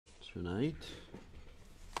tonight.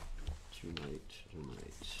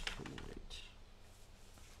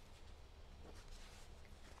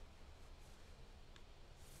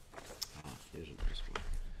 Here's a nice one.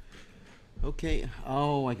 Okay.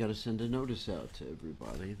 Oh, I got to send a notice out to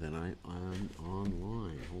everybody that I'm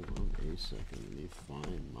online. Hold on a second. Let me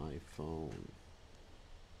find my phone.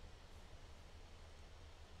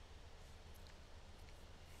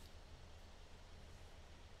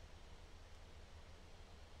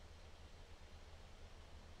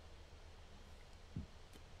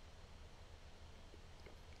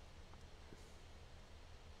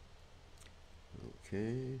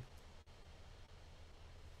 Okay.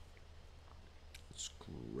 It's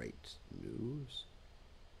great news.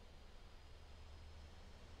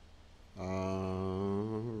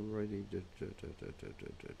 Alrighty.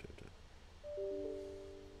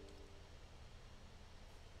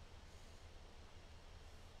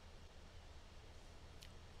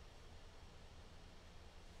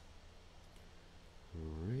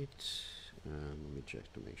 Alright. Let me check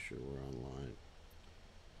to make sure we're online.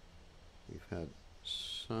 We've had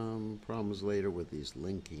some problems later with these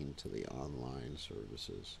linking to the online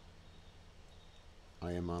services.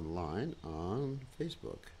 I am online on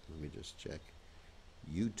Facebook. Let me just check.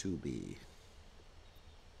 YouTube.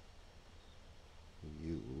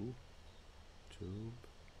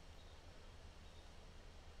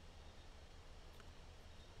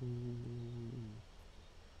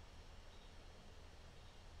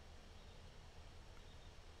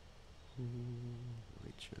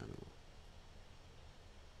 My channel.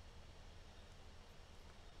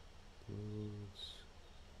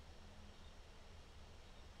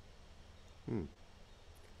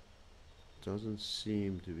 Doesn't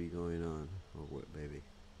seem to be going on. Oh, what, baby?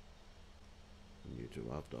 On YouTube,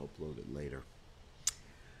 I'll have to upload it later.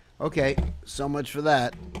 Okay, so much for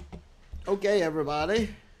that. Okay, everybody.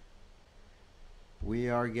 We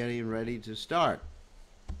are getting ready to start.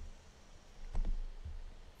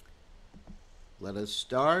 Let us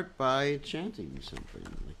start by chanting something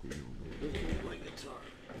like we normally do. My guitar.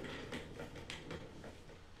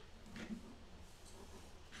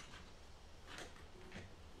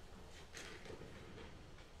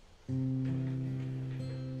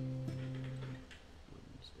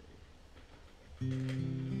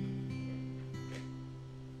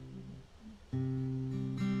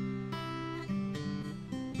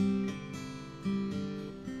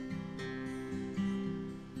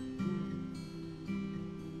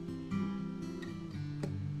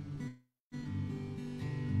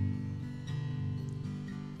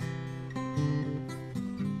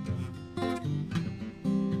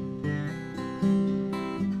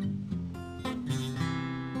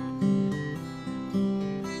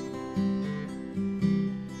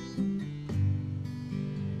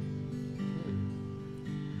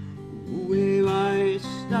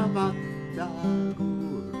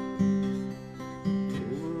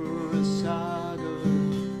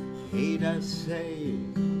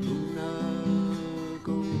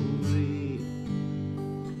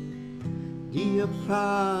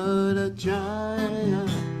 Jaya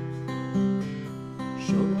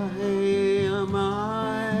Shorahe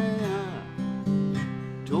Amaya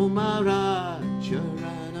Tomara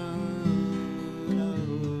Charana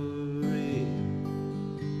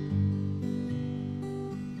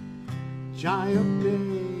Jaya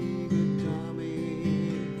Begatami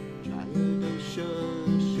Jaya Dosha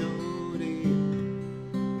Shori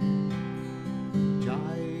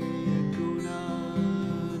Jaya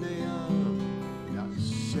Gunanaya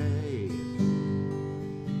Yase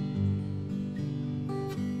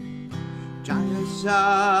Jaya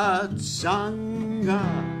Satsanga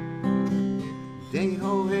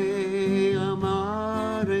Deho He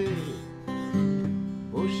Amare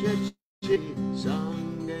Oshechi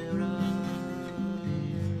Sangera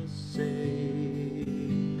Se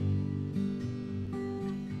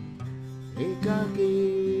Ekagi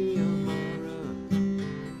Amara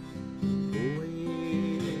Oe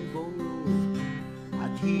Bolu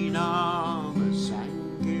Atinam Sankirtane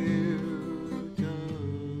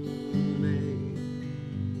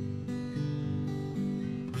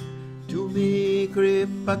Tumi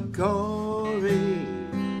Kripakori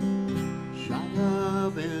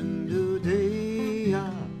Shalabendu Deya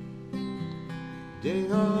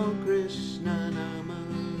Deho Krishna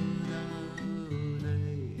Namadane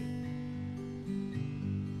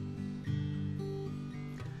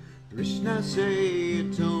Krishna say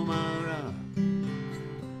Tomara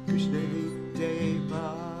Krishna Nite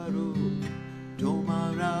Paru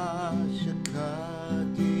Tomara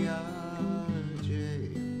Shakatiya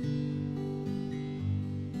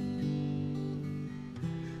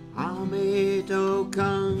Amito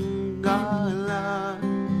Kang Mangala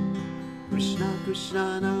Krishna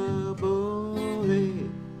Krishna na bole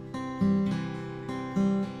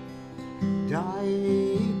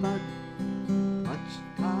Jai Bhat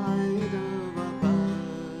Bhajtai Dava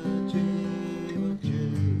Bhaje Bhaje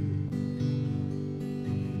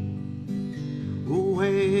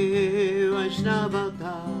Uhe Vaishnava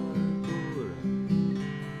Thakur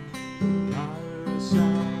Rasa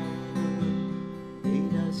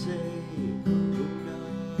Ida Se Karuna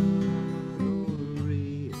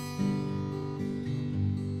Lori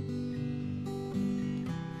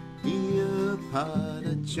Iya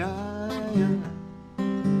Padachaya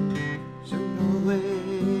Sangove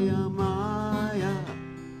Amaya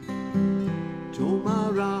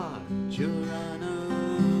Tomara Churana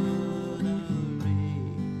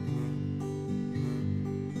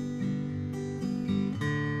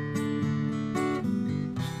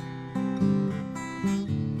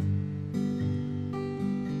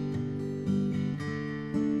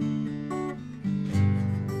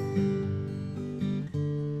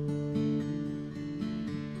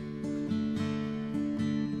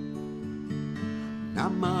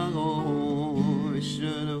Namo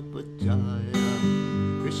Vishnu Pujaya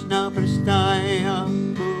Krishna Prastaya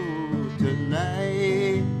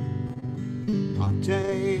Bhutale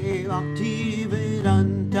Bhakti Bhakti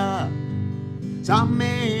Vedanta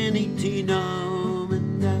Samaniti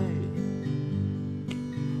Namande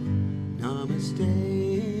Namaste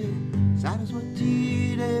Saraswati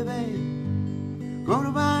Deve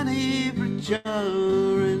Gauravani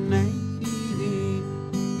Pracharane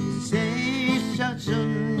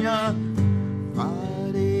Shunya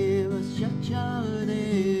Padeva Shachane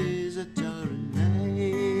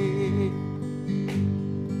Zatarane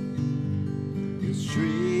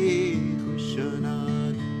Sri Krishna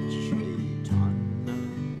Chaitanya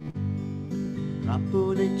Prabhu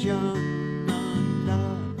Nityananda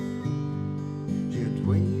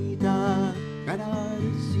Jadvaita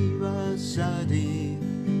Gadada Siva Sadi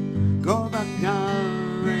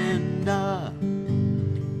Govardhana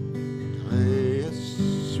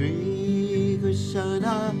Sri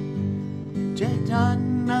Krishna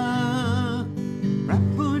Chaitanya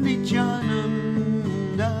Prabhu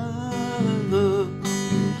Nityananda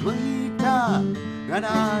Dvaita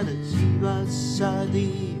Gadada Siva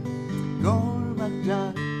Sadi Gaurabhakta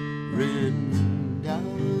Vrinda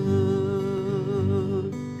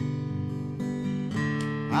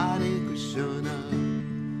Hare Krishna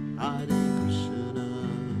Hare Krishna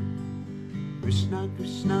Krishna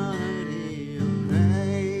Krishna Hare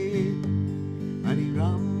Hare Hare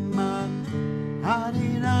Rama Hare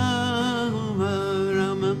Rama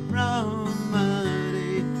Rama Rama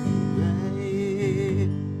Hare Hare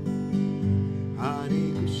Hare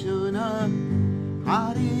Krishna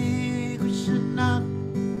Hare Krishna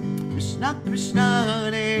Krishna Krishna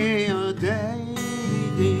Hare Hare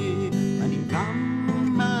Hare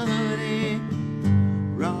Rama Hare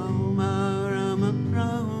Rama Rama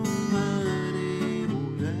Rama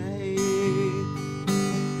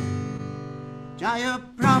Jaya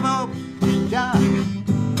Prabhupada,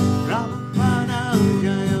 Prabhupada,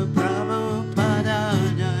 Jaya Prabhupada,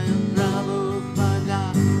 Jaya Prabhupada,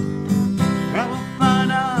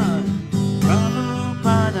 Prabhupada,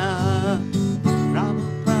 Prabhupada,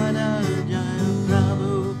 Prabhupada, Jaya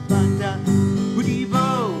Prabhupada, Haribo,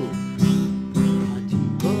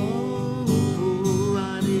 Haribo,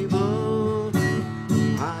 Haribo,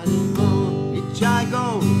 Haribo,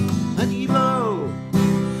 Ichago, Haribo.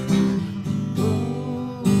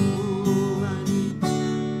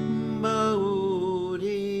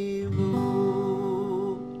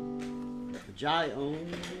 Jai Om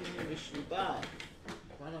Vishnu Bhai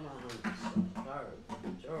Pranamaham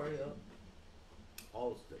Sarvacharya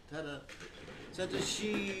Alstateta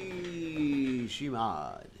Satashi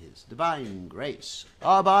Shimad His Divine Grace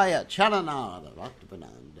Abhaya Chalanada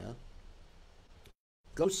Bhaktivedanta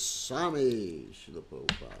Goswami Srila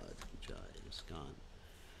Prabhupada Ki Jai ISKCON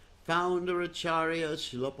Founder Acharya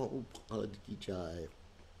Srila Prabhupada Ki Jai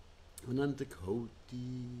Ananta Koti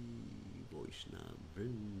Vaishnava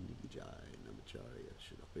Vrind Ki Jai Namacharya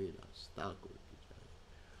Srila Vedas Thakur Ki Jai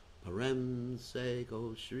Param Se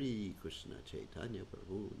Go Shri Krishna Chaitanya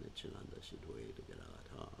Prabhu Nityananda Shidwaita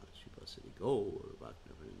Gadadha Shivasati Gaur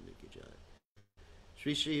Bhakta Vrind Ki Jai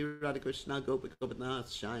Shri Shri Radhakrishna Gopinath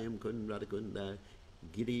Shyam Kund Radhakunda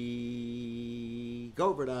Giri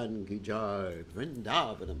Govardhan Ki Jai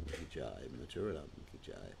Vrindavanam Ki Jai Mathuram Ki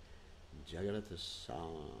Jai Jagannatha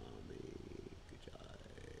Swami Ki Jai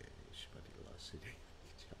Shpati Lasidi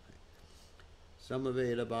Ki Jai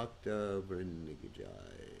Samaveda Bhakta Vrinda Ki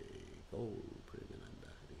Jai Gaur Premananda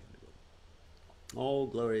Hari Hari Bol. All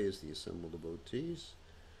glory is the assembled devotees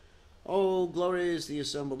All glories the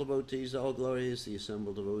assembled devotees, all glories the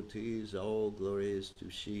assembled devotees, all glories to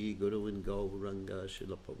Shri Guru and Gauranga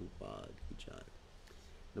Srila Prabhupada Ki Jai.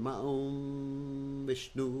 Nama Om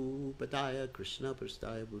Vishnu Padaya Krishna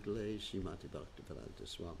Prastaya Bhutale Srimati Bhaktivedanta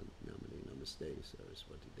Swami Namani Namaste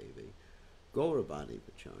Saraswati Devi Gauravani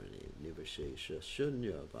Pacharani Nivashesha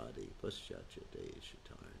Shunyavadi Paschatya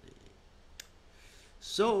Deshatarani.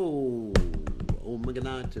 So, Om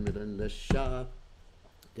Ganati Miranda Shah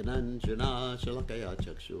Gananjana Shalakaya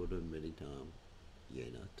Chakshurun Meditam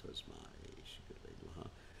Yena Tasmai Shikare Maha.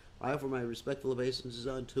 I offer my respectful obeisances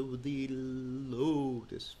unto the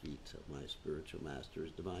lotus feet of my spiritual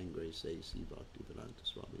masters, Divine Grace A.C. Bhaktivedanta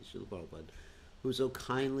Swami Srila Prabhupada, who so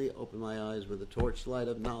kindly opened my eyes with the torchlight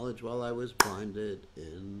of knowledge while I was blinded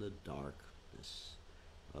in the darkness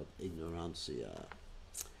of ignorancia.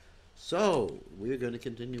 So, we're going to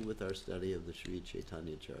continue with our study of the Sri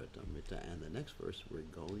Caitanya Charitamrta, and the next verse we're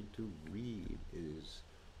going to read is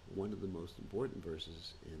one of the most important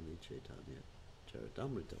verses in the Caitanya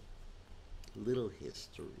Charitamrta. Little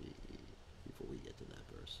history before we get to that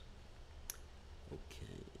verse.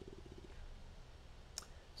 Okay.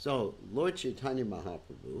 So, Lord Chaitanya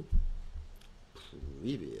Mahaprabhu,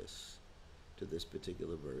 previous to this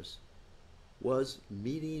particular verse, was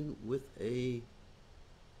meeting with a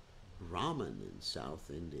Brahmin in South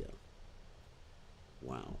India.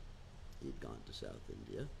 Wow. He'd gone to South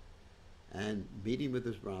India and meeting with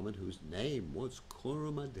this Brahmin whose name was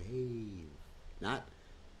Kurmadev. Not,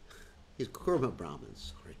 he's Kurma Brahmin,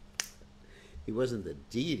 sorry. He wasn't the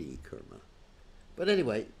deity Kurma. But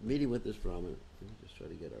anyway, meeting with this Brahmin, let me just try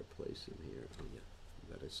to get our place in here. Oh yeah,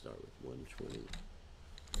 we've got to start with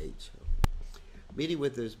 128. So. Meeting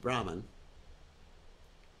with this Brahmin,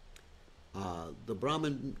 the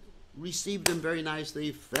Brahmin received him very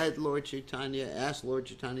nicely, fed Lord Chaitanya, asked Lord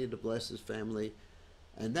Chaitanya to bless his family,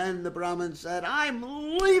 and then the Brahmin said, "I'm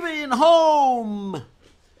leaving home.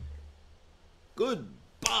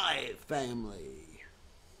 Goodbye, family."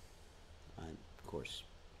 I'm, of course,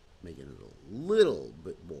 making it a little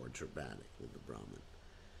bit more dramatic with the Brahmin.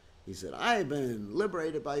 He said, "I've been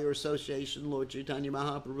liberated by your association, Lord Chaitanya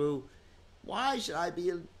Mahaprabhu. Why should I be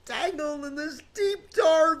entangled in this deep,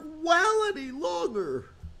 dark well any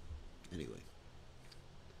longer?" Anyway,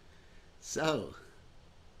 so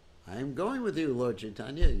I'm going with you, Lord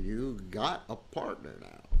Chaitanya. You got a partner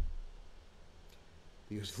now.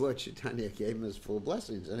 Because Lord Chaitanya gave him his full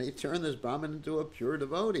blessings, and he turned this Brahmin into a pure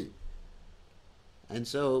devotee. And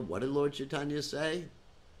so, what did Lord Chaitanya say?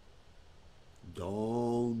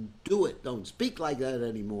 Don't do it. Don't speak like that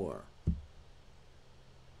anymore.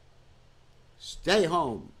 Stay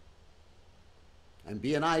home and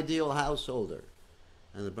be an ideal householder.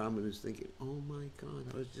 And the Brahmin is thinking, oh my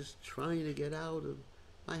God, I was just trying to get out of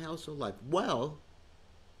my household life. Well,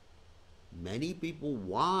 many people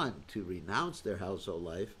want to renounce their household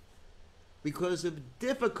life because of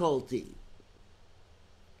difficulty.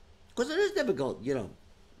 Because it is difficult, you know,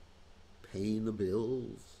 paying the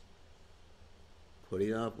bills,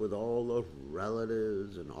 putting up with all the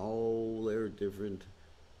relatives and all their different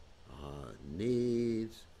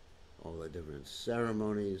needs, all the different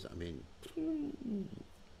ceremonies. I mean,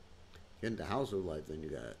 get into household life, then you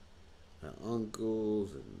got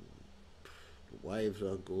uncles and the wife's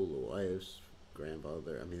uncle, the wife's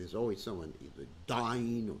grandfather. I mean, there's always someone either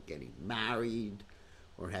dying or getting married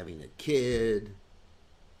or having a kid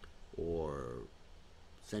or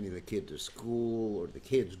sending the kid to school or the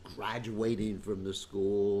kid's graduating from the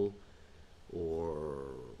school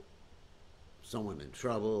or someone in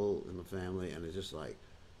trouble in the family, and it's just like,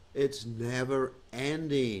 it's never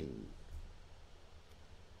ending.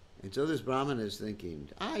 And so this Brahmin is thinking,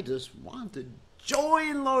 I just want to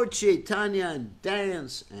join Lord Chaitanya and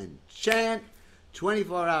dance and chant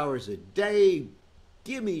 24 hours a day.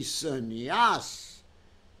 Give me sannyas.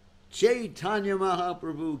 Chaitanya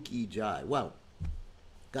Mahaprabhu Ki Jai. Well,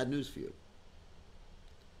 got news for you.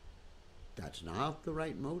 That's not the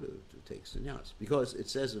right motive to take sannyas. Because it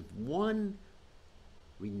says if one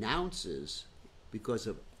renounces because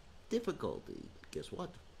of difficulty, guess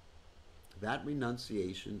what? That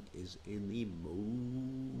renunciation is in the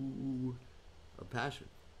mood of passion.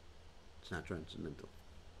 It's not transcendental.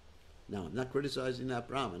 Now, I'm not criticizing that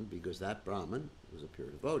Brahmin because that Brahmin was a pure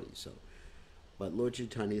devotee. So, but Lord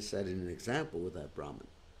Chaitanya set an example with that Brahmin.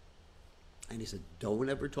 And he said, don't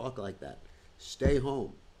ever talk like that. Stay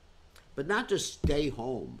home. But not just stay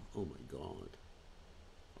home. Oh my God.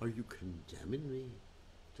 Are you condemning me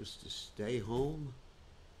just to stay home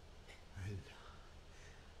and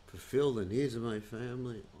fulfill the needs of my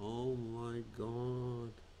family? Oh my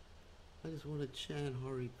God. I just want to chant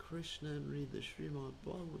Hare Krishna and read the Srimad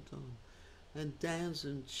Bhagavatam and dance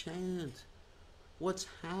and chant. What's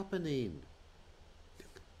happening? It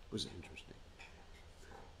was interesting.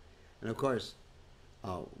 And of course,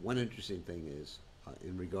 one interesting thing is,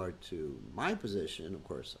 in regard to my position, of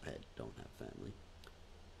course, I don't have family.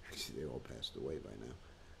 Actually, they all passed away by now.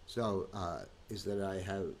 So, is that I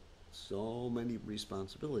have so many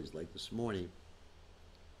responsibilities. Like this morning,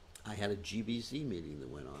 I had a GBC meeting that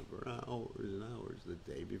went on for hours and hours. The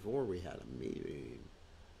day before, we had a meeting.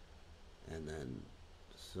 And then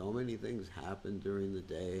so many things happened during the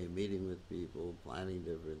day, meeting with people, planning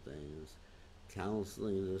different things,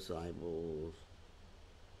 counseling disciples.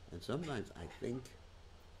 And sometimes I think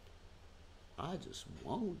I just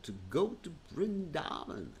want to go to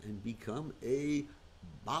Vrindavan and become a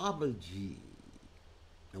Babaji.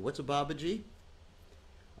 And what's a Babaji?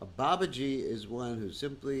 A Babaji is one who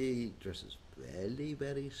simply dresses very,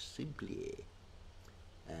 very simply.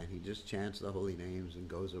 And he just chants the holy names and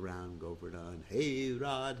goes around Govardhan. Hey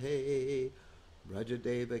Radhe,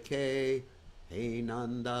 Brajadevake, Hey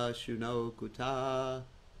Nanda Shunokuta.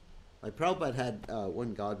 Like Prabhupada had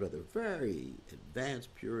one godbrother, very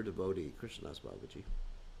advanced, pure devotee, Krishnadas Babaji.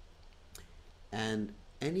 And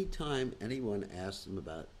anytime anyone asked him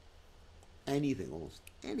about anything, almost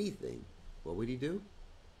anything, what would he do?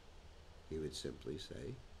 He would simply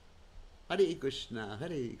say, Hare Krishna,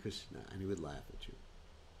 Hare Krishna, and he would laugh at you.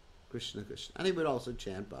 Krishna, Krishna. And he would also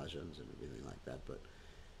chant bhajans and everything like that, but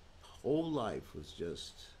whole life was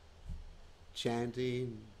just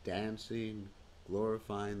chanting, dancing,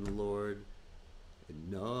 glorifying the Lord, and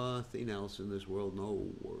nothing else in this world, no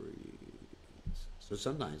worries. So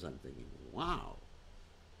sometimes I'm thinking, wow,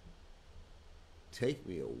 take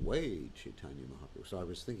me away, Caitanya Mahaprabhu. So I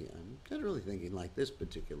was thinking, I'm generally thinking like this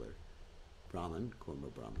particular Brahmin, Kurma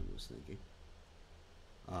Brahmin, was thinking.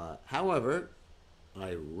 However,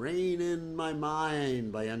 I rein in my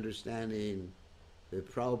mind by understanding that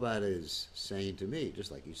Prabhupada is saying to me,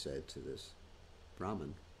 just like he said to this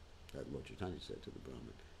Brahmin, that Lord Chaitanya said to the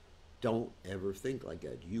Brahmin, don't ever think like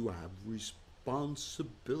that. You have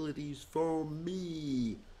responsibilities for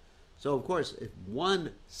me. So, of course, if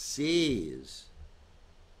one sees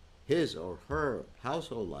his or her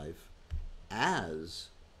household life as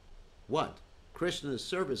what? Krishna's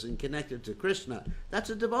service and connected to Krishna. That's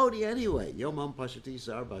a devotee anyway. Yomam pashati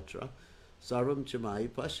sarvatra sarvam chamai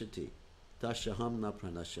pashati tashaham na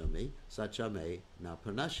pranashami sachame na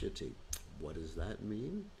pranashyati. What does that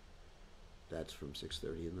mean? That's from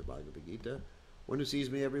 630 in the Bhagavad Gita. One who sees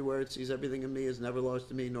me everywhere, it sees everything in me, is never lost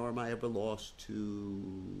to me, nor am I ever lost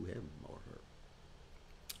to him or her.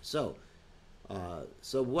 So,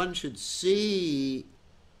 so one should see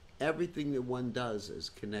everything that one does as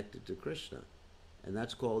connected to Krishna. And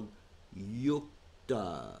that's called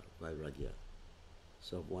yukta vairagya.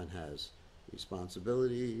 So if one has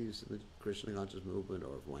responsibilities in the Krishna conscious movement,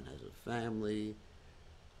 or if one has a family,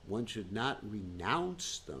 one should not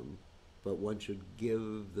renounce them, but one should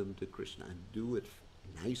give them to Krishna and do it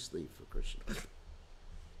nicely for Krishna.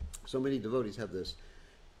 So many devotees have this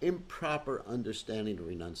improper understanding of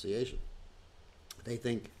renunciation. They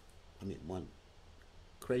think, one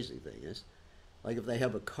crazy thing is, like if they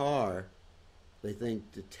have a car, they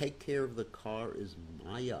think to take care of the car is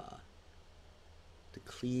maya. To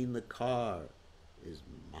clean the car is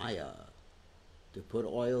maya. To put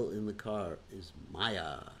oil in the car is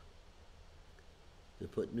maya. To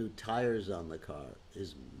put new tires on the car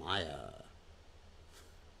is maya.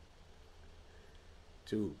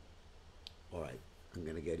 All right, I'm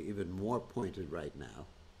going to get even more pointed right now.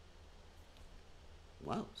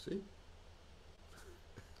 Wow, see?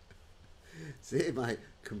 See, my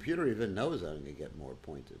computer even knows I'm going to get more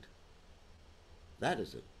pointed. That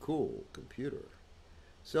is a cool computer.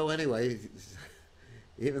 So anyway,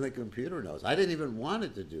 even the computer knows. I didn't even want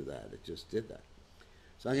it to do that. It just did that.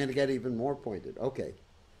 So I'm going to get even more pointed. Okay,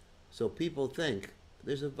 so people think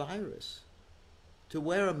there's a virus. To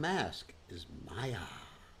wear a mask is maya.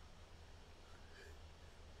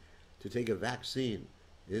 To take a vaccine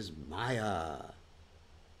is maya.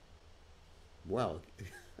 Well,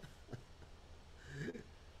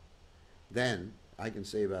 then I can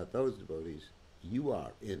say about those devotees, you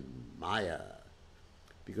are in maya,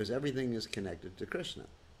 because everything is connected to Krishna.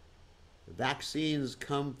 The vaccines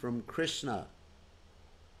come from Krishna.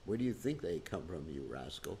 Where do you think they come from, you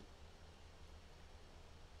rascal?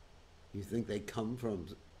 You think they come from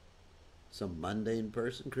some mundane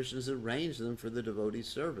person? Krishna's arranged them for the devotee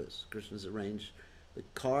service. Krishna's arranged the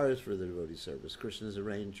cars for the devotee service. Krishna's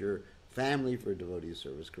arranged your family for devotee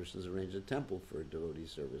service. Krishna's arranged a temple for devotee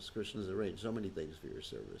service. Krishna's arranged so many things for your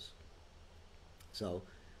service. So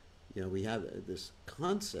We have this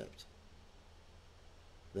concept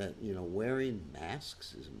that, wearing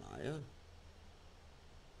masks is Maya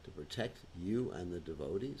to protect you and the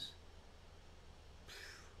devotees.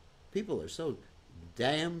 People are so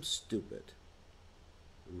damn stupid.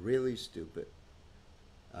 Really stupid.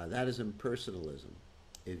 That is impersonalism.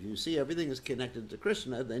 If you see everything is connected to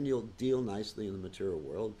Krishna, then you'll deal nicely in the material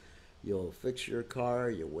world. You'll fix your car,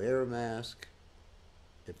 you wear a mask,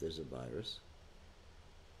 if there's a virus.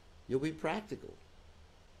 You'll be practical.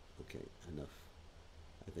 Okay, enough.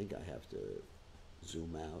 I think I have to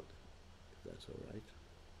zoom out, if that's all right.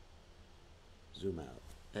 Zoom out.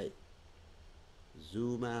 Hey,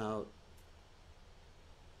 zoom out.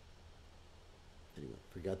 Anyway,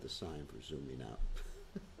 forgot the sign for zooming out.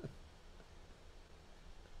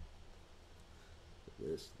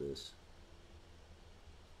 This. This.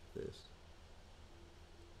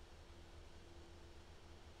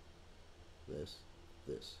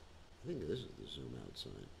 I think this is the zoom out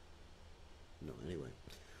sign. No, anyway.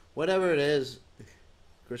 Whatever it is,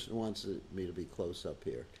 Krishna wants me to be close up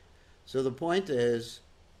here. So the point is,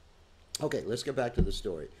 okay, let's get back to the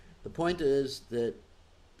story. The point is that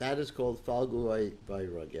is called Falgu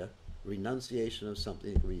Vairagya, renunciation of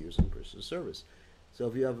something that can be used in Krishna's service. So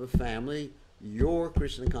if you have a family, your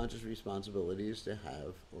Krishna conscious responsibility is to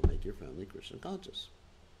have or make your family Krishna conscious.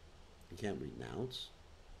 You can't renounce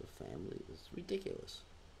the family. It's ridiculous.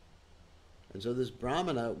 And so this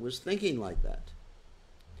Brahmana was thinking like that.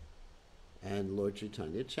 And Lord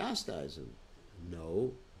Chaitanya chastised him.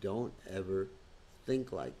 No, don't ever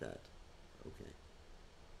think like that. Okay.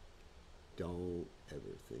 Don't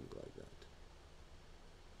ever think like that.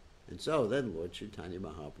 And so then Lord Chaitanya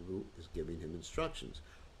Mahaprabhu is giving him instructions.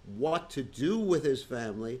 What to do with his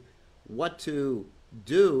family, what to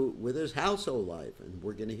do with his household life. And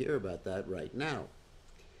we're going to hear about that right now.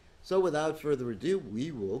 So without further ado,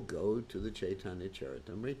 we will go to the Caitanya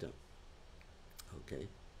Charitamrta. Okay.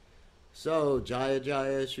 So, Jaya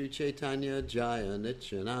Jaya Sri Caitanya Jaya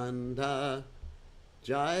Nityananda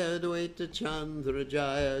Jaya Dvaita Chandra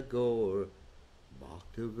Jaya Gaur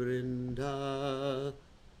Bhakta Vrinda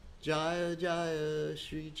Jaya Jaya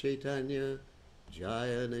Sri Caitanya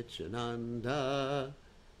Jaya Nityananda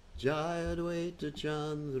Jaya Dvaita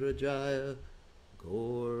Chandra Jaya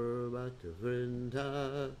Gaur Bhakta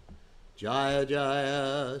Vrinda Jaya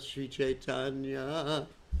Jaya Sri Caitanya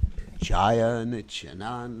Jaya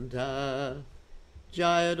Nityananda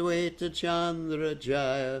Jaya Dvaita Chandra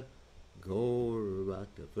Jaya Gaur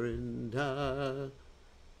Bhakta Vrinda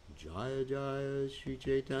Jaya Jaya Sri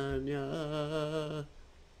Caitanya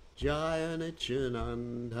Jaya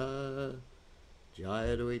Nityananda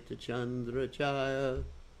Jaya Dvaita Chandra Jaya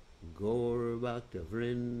Gaur Bhakta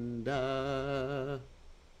Vrinda.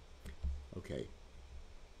 Okay.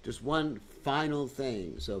 Just one final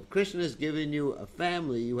thing. So if Krishna is giving you a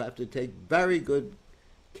family, you have to take very good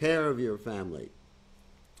care of your family.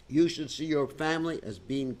 You should see your family as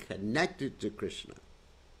being connected to Krishna,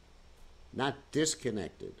 not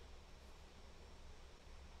disconnected.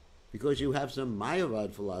 Because you have some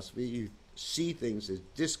Mayavad philosophy, you see things as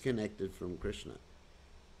disconnected from Krishna.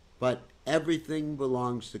 But everything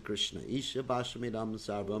belongs to Krishna. Isha Bhashamidam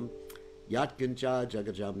Sarvam Yat Gancha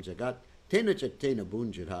Jagajam Jagat Tena Chaktena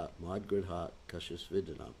Bunjadha Madgridha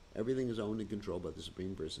Kashasvidanam. Everything is owned and controlled by the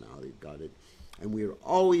Supreme Personality of Godhead. And we are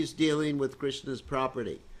always dealing with Krishna's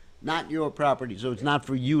property, not your property. So it's not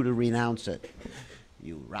for you to renounce it,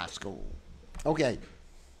 you rascal. Okay.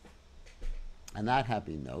 On that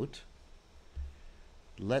happy note,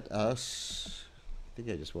 let us, I think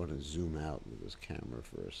I just want to zoom out with this camera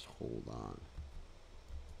first. Hold on.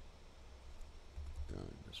 I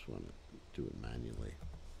just want to do it manually.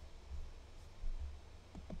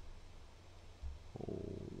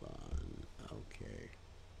 Hold on. Okay.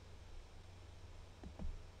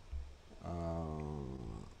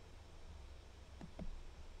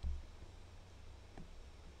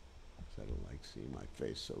 I don't like seeing my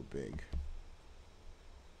face so big.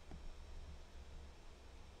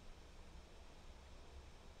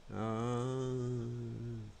 Let's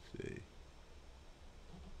see.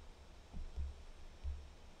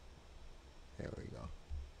 There we go.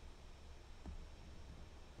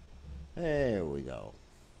 There we go.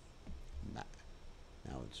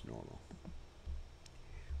 Now it's normal.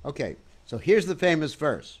 Okay, so here's the famous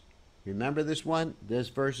verse. Remember this one? This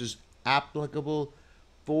verse is applicable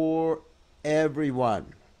for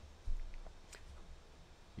everyone.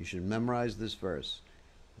 You should memorize this verse.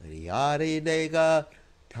 Riyari Dega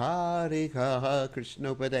Tarika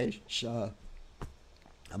Krishnopadesha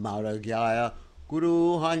Amaragyaya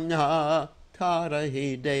Guru Hanya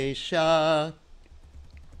Tarahi Desha.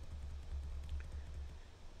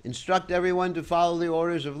 Instruct everyone to follow the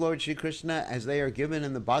orders of Lord Shri Krishna as they are given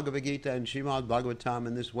in the Bhagavad Gita and Srimad Bhagavatam.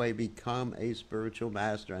 In this way, become a spiritual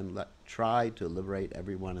master and try to liberate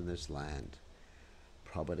everyone in this land.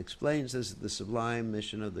 Prabhupada explains this is the sublime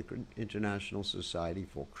mission of the International Society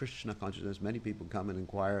for Krishna Consciousness. Many people come and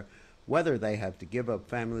inquire whether they have to give up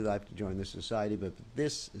family life to join the society, but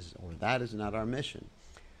this is or that is not our mission.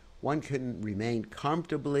 One can remain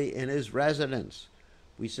comfortably in his residence.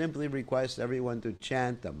 We simply request everyone to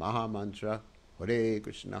chant the Maha Mantra, Hare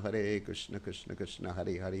Krishna, Krishna Krishna,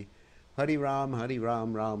 Hare Hare, Hare Ram,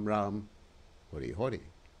 Ram Ram, Hare Hare.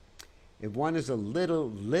 If one is a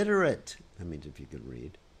little literate, that means if you can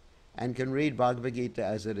read, and can read Bhagavad Gita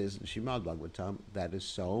as it is in Srimad Bhagavatam, that is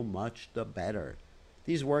so much the better.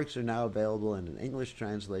 These works are now available in an English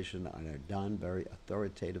translation and are done very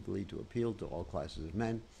authoritatively to appeal to all classes of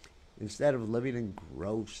men. Instead of living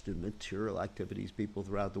engrossed in material activities, people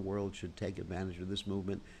throughout the world should take advantage of this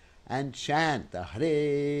movement and chant the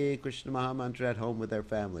Hare Krishna Maha Mantra at home with their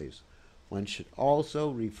families. One should also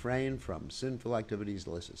refrain from sinful activities,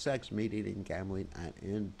 illicit sex, meat eating, gambling, and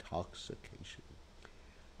intoxication.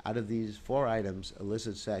 Out of these 4 items,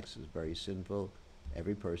 illicit sex is very sinful.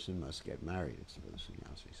 Every person must get married. It's for the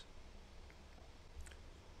sannyasis.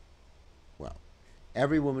 Well,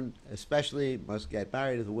 every woman especially must get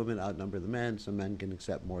married. If the women outnumber the men, some men can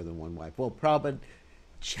accept more than one wife. Well, Prabhupada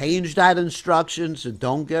changed that instruction, so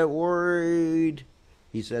don't get worried.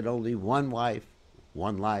 He said only one wife,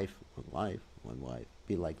 one life, one life, one wife.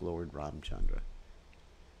 Be like Lord Ramchandra.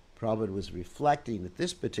 Prabhupada was reflecting at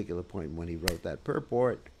this particular point when he wrote that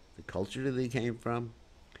purport, the culture that he came from,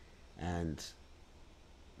 and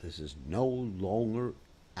this is no longer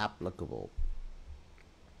applicable.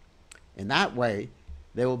 In that way,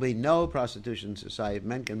 there will be no prostitution in society.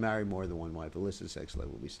 Men can marry more than one wife. Illicit sex life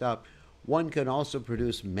will be stopped. One can also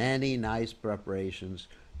produce many nice preparations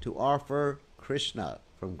to offer Krishna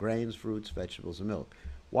from grains, fruits, vegetables, and milk.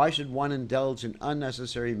 Why should one indulge in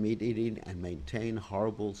unnecessary meat eating and maintain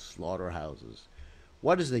horrible slaughterhouses?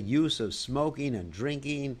 What is the use of smoking and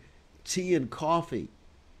drinking tea and coffee?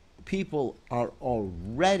 People are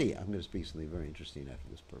already, I'm going to speak something very interesting after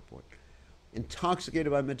this purport,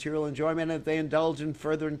 intoxicated by material enjoyment, and if they indulge in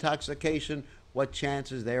further intoxication, what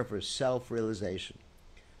chance is there for self-realization?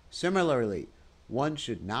 Similarly, one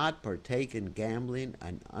should not partake in gambling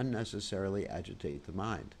and unnecessarily agitate the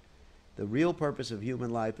mind. The real purpose of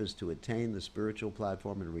human life is to attain the spiritual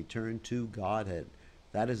platform and return to Godhead.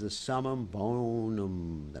 That is the summum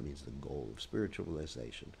bonum, that means the goal of spiritual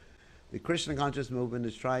realization. The Krishna conscious movement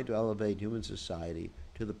is trying to elevate human society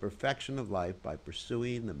to the perfection of life by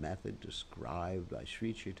pursuing the method described by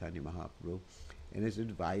Sri Caitanya Mahaprabhu in his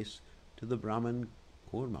advice to the Brahman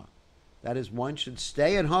Kurma. That is, one should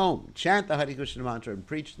stay at home, chant the Hare Krishna mantra, and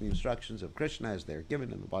preach the instructions of Krishna as they are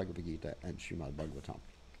given in the Bhagavad Gita and Srimad Bhagavatam.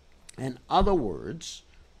 In other words,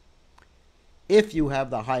 if you have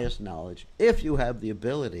the highest knowledge, if you have the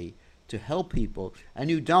ability to help people, and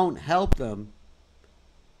you don't help them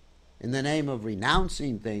in the name of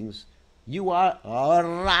renouncing things, you are a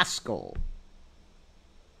rascal.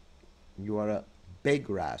 You are a big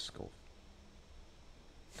rascal.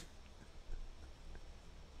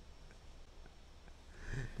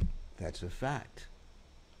 That's a fact.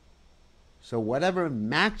 So whatever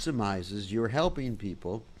maximizes your helping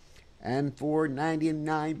people, and for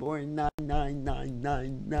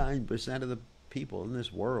 99.99999% of the people in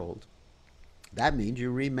this world, that means you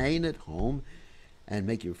remain at home and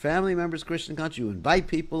make your family members Krishna conscious. You invite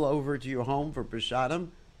people over to your home for prasadam.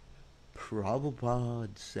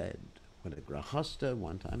 Prabhupada said, when a grahasta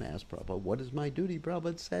one time asked Prabhupada, what is my duty?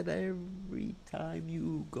 Prabhupada said, every time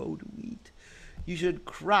you go to eat, you should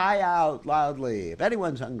cry out loudly, if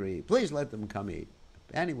anyone's hungry, please let them come eat.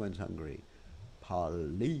 If anyone's hungry,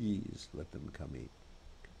 please let them come eat.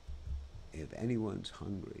 If anyone's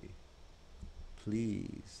hungry,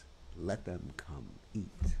 please let them come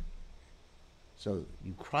eat. So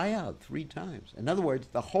you cry out 3 times. In other words,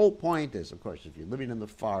 the whole point is, of course, if you're living in the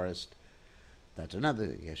forest, that's another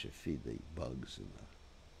thing. You should feed the bugs and the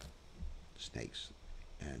snakes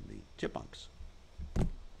and the chipmunks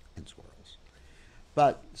and squirrels.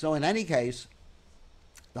 But, so in any case,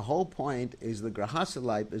 the whole point is the grahastha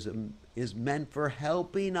life is meant for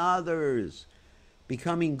helping others,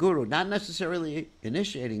 becoming guru, not necessarily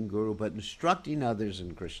initiating guru, but instructing others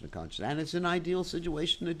in Krishna consciousness. And it's an ideal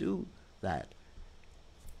situation to do that.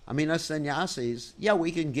 I mean, us sannyasis, yeah,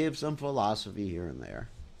 we can give some philosophy here and there.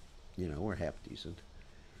 You know, we're half decent.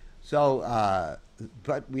 So,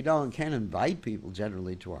 but we can't invite people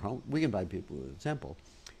generally to our home. We can invite people to the temple.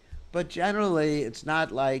 But generally, it's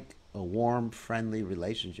not like a warm, friendly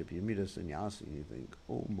relationship. You meet a sannyasi and you think,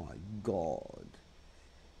 oh my God,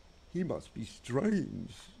 he must be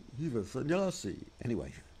strange. He's a sannyasi.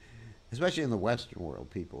 Anyway, especially in the Western world,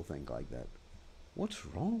 people think like that. What's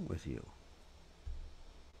wrong with you?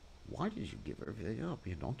 Why did you give everything up?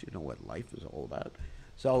 Don't you know what life is all about?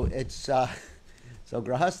 So it's so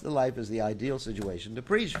grahastha life is the ideal situation to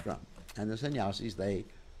preach from, and the sannyasis, they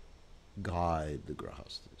guide the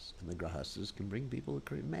grahasthas, and the grahasthas can bring people,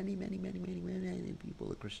 many people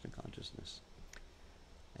to Krishna consciousness.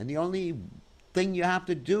 And the only thing you have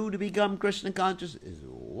to do to become Krishna conscious is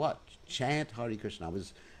what? Chant Hare Krishna. I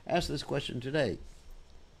was asked this question today.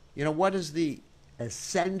 What is the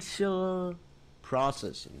essential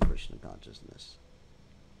process in Krishna consciousness?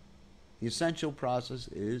 The essential process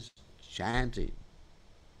is chanting.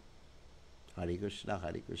 Hare Krishna,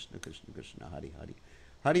 Krishna Krishna, Hare Hare.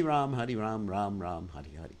 Hare Ram, Ram Ram, Hare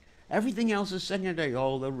Hare. Everything else is secondary.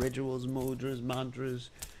 All the rituals, mudras, mantras,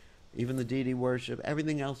 even the deity worship,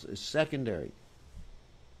 everything else is secondary.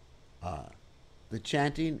 The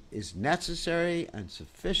chanting is necessary and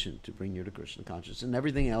sufficient to bring you to Krishna consciousness, and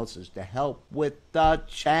everything else is to help with the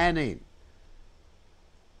chanting.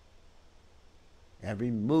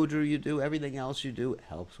 Every mudra you do, everything else you do,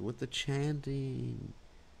 helps with the chanting.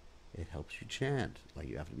 It helps you chant. Like,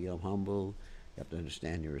 you have to be humble, you have to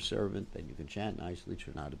understand you're a servant, then you can chant nicely.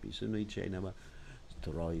 Trinadapi Sunni Chenama,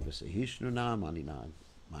 Tarai Vasahishnuna,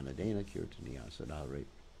 Manadena Kirtaniya Sadare.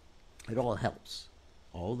 It all helps.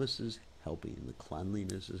 All this is helping. The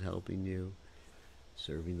cleanliness is helping you.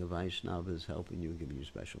 Serving the Vaishnava is helping you, giving you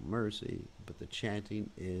special mercy. But the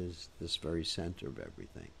chanting is this very center of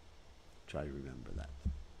everything. Try to remember that.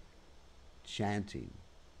 Chanting,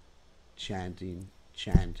 chanting,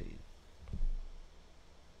 chanting.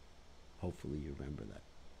 Hopefully you remember that.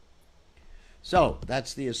 So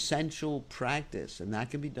that's the essential practice, and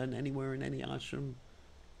that can be done anywhere in any ashram,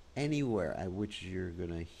 anywhere, at which you're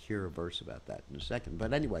going to hear a verse about that in a second.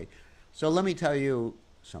 But anyway, so let me tell you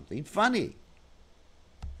something funny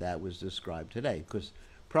that was described today, because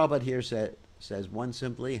Prabhupada here says one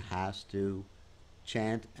simply has to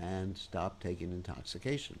chant and stop taking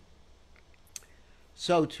intoxication.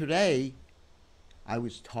 So today, I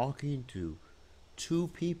was talking to two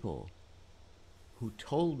people who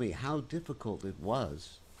told me how difficult it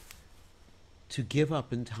was to give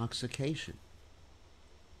up intoxication.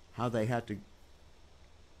 How they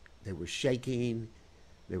were shaking,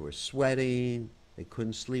 they were sweating, they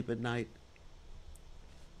couldn't sleep at night.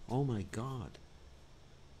 Oh my God.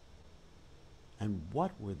 And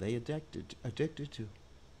what were they addicted to?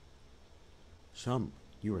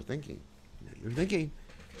 You're thinking,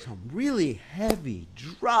 some really heavy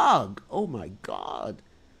drug. Oh my God.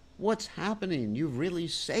 What's happening? You've really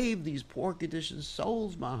saved these poor conditioned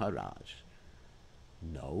souls, Maharaj.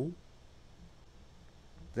 No.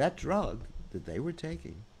 That drug that they were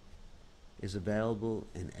taking is available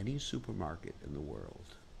in any supermarket in the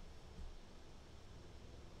world.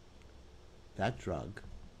 That drug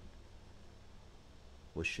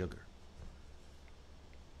was sugar.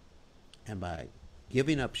 And by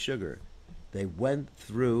giving up sugar, they went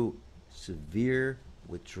through severe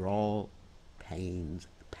withdrawal pains,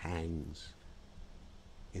 pangs,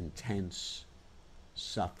 intense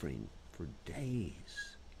suffering for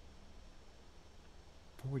days.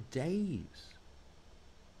 For days.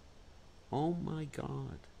 Oh my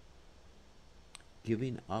God.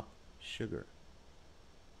 Giving up sugar.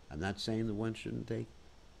 I'm not saying that one shouldn't take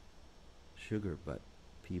sugar, but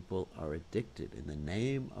people are addicted in the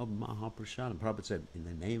name of Mahaprasadam. Prabhupada said, in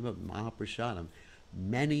the name of Mahaprasadam,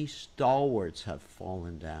 many stalwarts have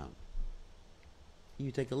fallen down.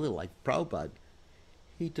 You take a little, like Prabhupada,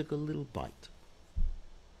 he took a little bite.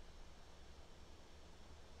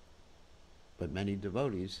 But many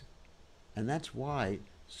devotees, and that's why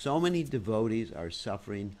so many devotees are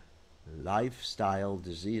suffering lifestyle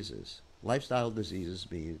diseases. Lifestyle diseases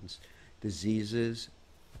means diseases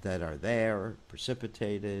that are there,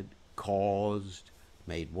 precipitated, caused,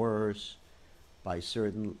 made worse by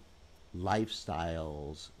certain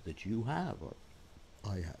lifestyles that you have or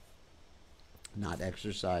I have. Not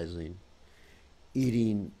exercising,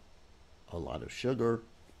 eating a lot of sugar,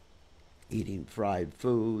 eating fried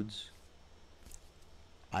foods.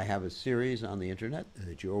 I have a series on the internet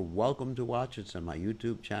that you're welcome to watch. It's on my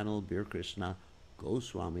YouTube channel, Bir Krishna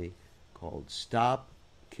Goswami, called Stop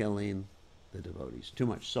Killing the Devotees. Too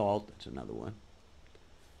much salt, that's another one.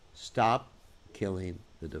 Stop killing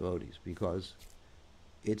the devotees, because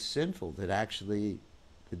it's sinful that actually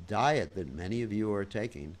the diet that many of you are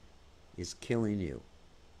taking is killing you.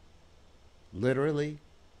 Literally,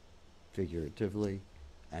 figuratively,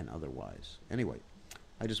 and otherwise. Anyway,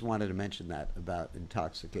 I just wanted to mention that about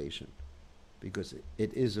intoxication, because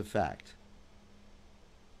it is a fact.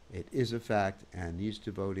 It is a fact, and these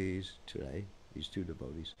devotees today, these two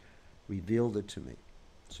devotees, revealed it to me.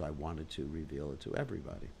 So I wanted to reveal it to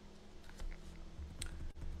everybody.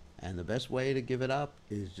 And the best way to give it up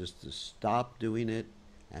is just to stop doing it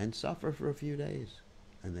and suffer for a few days.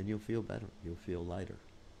 And then you'll feel better. You'll feel lighter.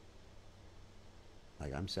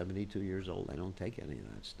 Like, I'm 72 years old. I don't take any of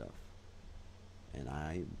that stuff. And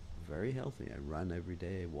I'm very healthy. I run every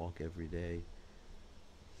day. I walk every day.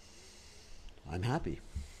 I'm happy.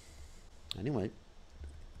 Anyway,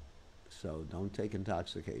 so don't take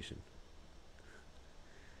intoxication.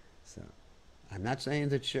 So, I'm not saying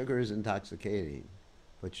that sugar is intoxicating,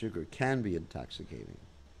 but sugar can be intoxicating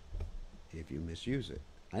if you misuse it.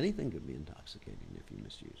 Anything could be intoxicating if you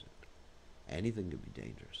misuse it. Anything could be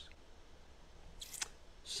dangerous.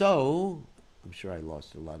 So, I'm sure I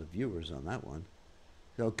lost a lot of viewers on that one.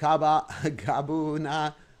 So,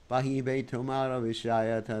 kabuna bahibe tomara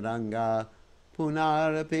vishaya taranga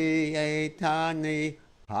punarapi etani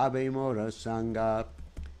habe mora sangha.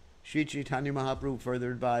 Sri Caitanya Mahaprabhu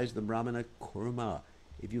further advised the Brahmana Kurma.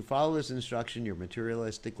 If you follow this instruction, your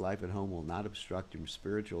materialistic life at home will not obstruct your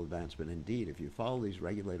spiritual advancement. Indeed, if you follow these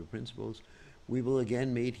regulative principles, we will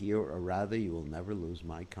again meet here, or rather, you will never lose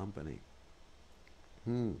my company.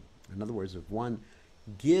 In other words, if one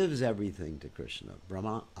gives everything to Krishna,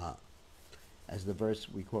 Brahma, as the verse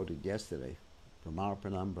we quoted yesterday,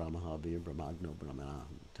 Brahmarpanam Brahmahavir Brahmagno Brahmanam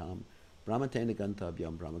Tam Brahmatena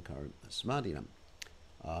Gantabhyam Brahmakar Smadinam.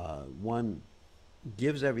 One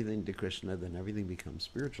gives everything to Krishna, then everything becomes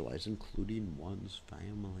spiritualized, including one's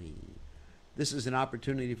family. This is an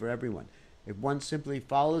opportunity for everyone. If one simply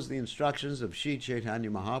follows the instructions of Sri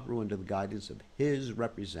Caitanya Mahaprabhu under the guidance of his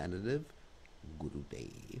representative,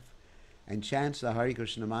 Gurudev, and chants the Hare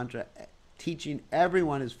Krishna mantra, teaching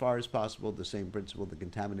everyone as far as possible the same principle, the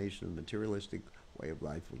contamination of the materialistic way of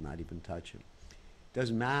life will not even touch him. It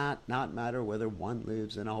does not matter whether one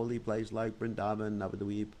lives in a holy place like Vrindavan,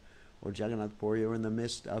 Navadvip, or Jagannath Puri, or in the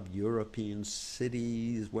midst of European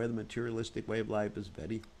cities where the materialistic way of life is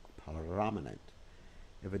very prominent.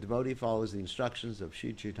 If a devotee follows the instructions of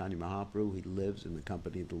Sri Chaitanya Mahaprabhu, he lives in the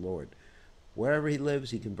company of the Lord. Wherever he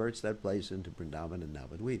lives, he converts that place into Vrindavan and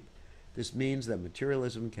Navadvip. This means that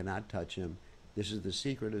materialism cannot touch him. This is the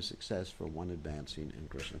secret of success for one advancing in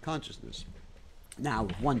Krishna consciousness. Now,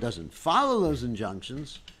 if one doesn't follow those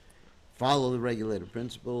injunctions, follow the regulative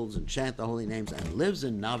principles, and chant the holy names, and lives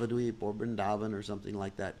in Navadvip or Vrindavan or something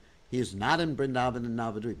like that, he is not in Vrindavan and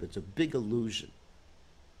Navadvip. It's a big illusion.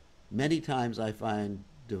 Many times I find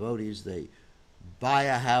devotees, they buy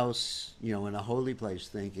a house, in a holy place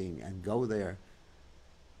thinking, and go there,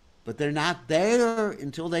 but they're not there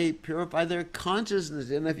until they purify their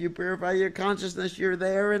consciousness. And if you purify your consciousness, you're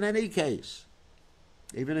there in any case,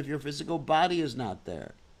 even if your physical body is not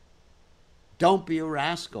there. Don't be a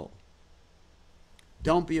rascal.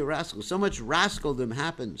 Don't be a rascal. So much rascaldom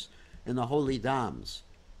happens in the holy dhams.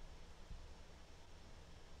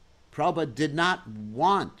 Prabhupada did not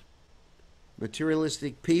want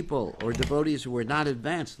materialistic people or devotees who were not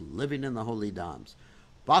advanced living in the holy dhams.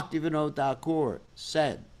 Bhaktivinoda Thakur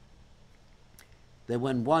said that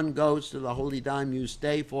when one goes to the holy dham, you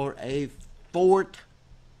stay for a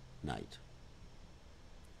fortnight.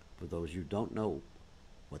 For those who don't know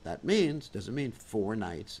what that means, doesn't mean 4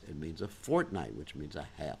 nights. It means a fortnight, which means a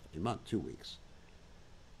half a month, 2 weeks.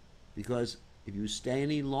 Because if you stay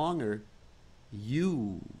any longer,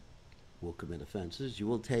 you will commit offenses. You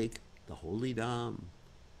will take the holy dham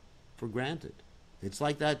for granted. It's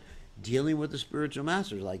like that dealing with the spiritual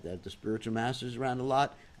masters, like that. The spiritual masters around a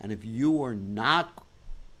lot, and if you are not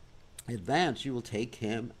advanced, you will take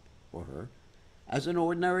him or her as an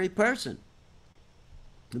ordinary person.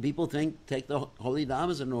 And people take the holy dham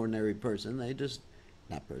as an ordinary person. They just,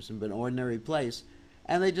 not person, but an ordinary place,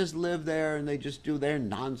 and they just live there and they just do their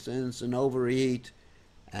nonsense and overeat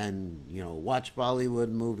and, watch Bollywood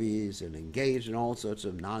movies and engage in all sorts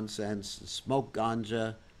of nonsense, smoke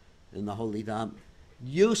ganja in the holy dham.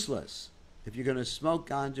 Useless. If you're going to smoke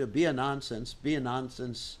ganja, be a nonsense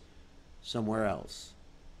somewhere else.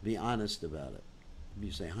 Be honest about it. If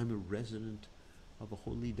you say, I'm a resident of a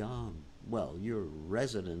holy dham. Well, you're a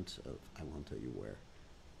resident of, I won't tell you where.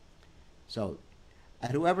 So,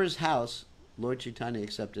 at whoever's house Lord Chaitanya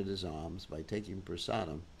accepted his alms by taking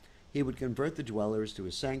prasadam, he would convert the dwellers to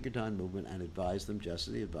his Sankirtan movement and advise them just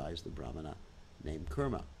as he advised the Brahmana named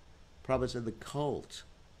Kurma. Prabhupada said the cult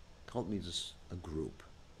means a group.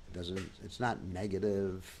 It's not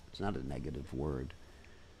negative, it's not a negative word,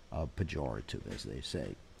 pejorative, as they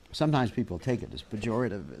say. sometimes people take it as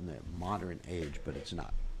pejorative in the modern age, but it's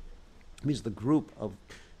not. It means the group of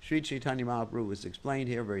Sri Chaitanya Mahaprabhu is explained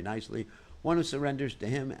here very nicely. One who surrenders to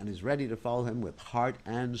him and is ready to follow him with heart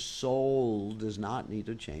and soul does not need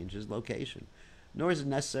to change his location, nor is it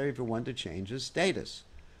necessary for one to change his status.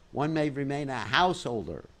 One may remain a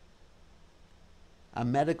householder, a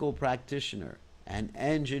medical practitioner, an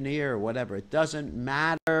engineer, whatever. It doesn't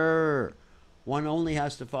matter. One only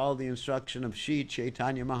has to follow the instruction of Sri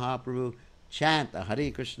Chaitanya Mahaprabhu, chant the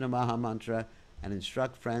Hare Krishna Maha Mantra, and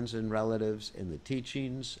instruct friends and relatives in the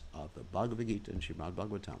teachings of the Bhagavad Gita and Srimad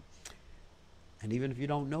Bhagavatam. And even if you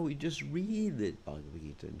don't know, you just read the Bhagavad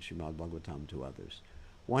Gita and Srimad Bhagavatam to others.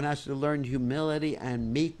 One has to learn humility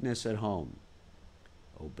and meekness at home.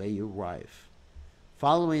 Obey your wife.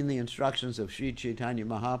 Following the instructions of Sri Chaitanya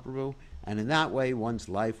Mahaprabhu, and in that way one's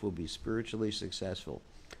life will be spiritually successful.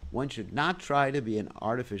 One should not try to be an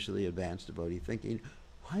artificially advanced devotee thinking,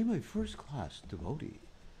 why am I first-class devotee?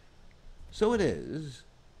 So it is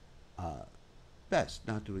best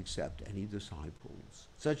not to accept any disciples.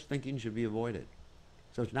 Such thinking should be avoided.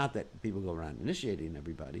 So it's not that people go around initiating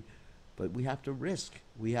everybody, but we have to risk.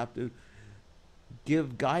 We have to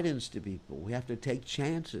give guidance to people. We have to take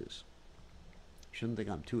chances. Shouldn't think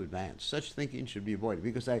I'm too advanced. Such thinking should be avoided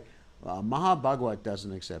because Mahabhagavat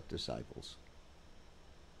doesn't accept disciples.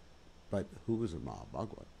 But who is a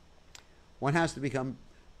Mahabhagavat? One has to become,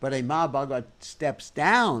 but a Mahabhagavat steps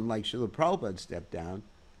down, like Srila Prabhupada stepped down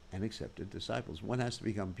and accepted disciples. One has to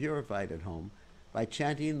become purified at home by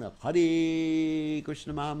chanting the Hare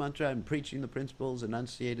Krishna Maha Mantra and preaching the principles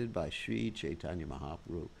enunciated by Sri Chaitanya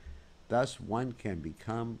Mahaprabhu. Thus one can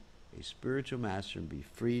become a spiritual master and be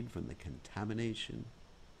freed from the contamination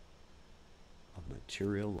of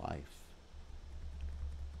material life.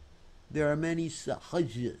 There are many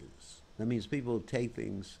sahajas. That means people take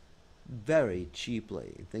things very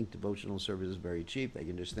cheaply. Think devotional service is very cheap. They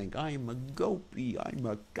can just think, I'm a gopi, I'm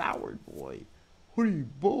a coward boy. Hari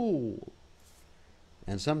bol.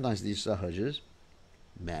 And sometimes these sahajas,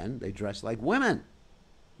 men, they dress like women.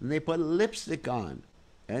 And they put lipstick on.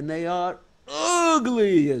 And they are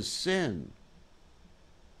ugly as sin.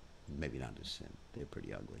 Maybe not as sin. They're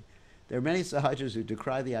pretty ugly. There are many sahajas who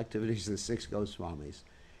decry the activities of the 6 Goswamis.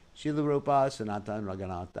 Srila Rupa, Sanatan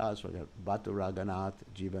Raghunath Das, Bhattu Raghunath,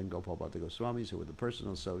 Jiva and Gopal Bhatta Goswamis, who were the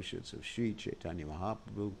personal associates of Sri Chaitanya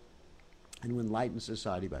Mahaprabhu, and who enlightened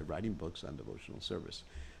society by writing books on devotional service.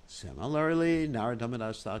 Similarly, Narottam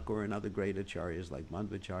Das Thakur and other great acharyas like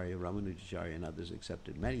Madhvacharya, Ramanujacharya, and others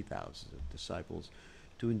accepted many thousands of disciples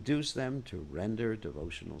to induce them to render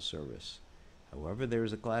devotional service. However, there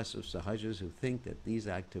is a class of sahajas who think that these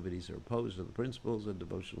activities are opposed to the principles of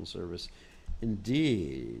devotional service.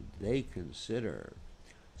 Indeed, they consider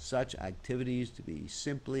such activities to be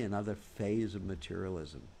simply another phase of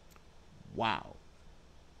materialism. Wow.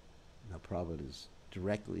 Now, Prabhupada is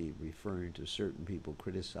directly referring to certain people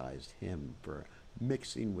criticized him for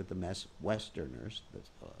mixing with the Westerners,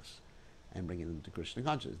 that's us, and bringing them to Krishna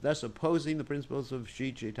consciousness. Thus, opposing the principles of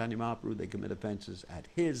Sri Chaitanya Mahaprabhu, they commit offenses at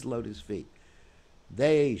his lotus feet.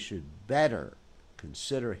 They should better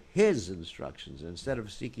consider his instructions, and instead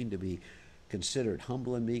of seeking to be considered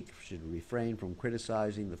humble and meek, should refrain from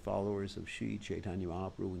criticizing the followers of Sri Chaitanya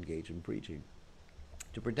Mahaprabhu engaged in preaching.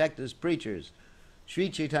 To protect his preachers, Sri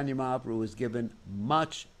Chaitanya Mahaprabhu was given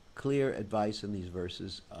much clear advice in these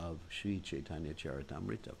verses of Sri Chaitanya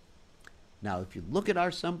Caritamrta. Now, if you look at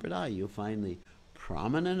our sampradaya, you'll find the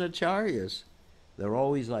prominent acharyas, they're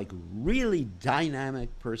always like really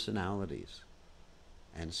dynamic personalities.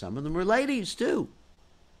 And some of them are ladies, too.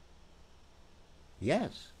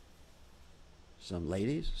 Yes. Some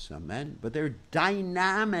ladies, some men, but they're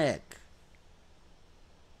dynamic.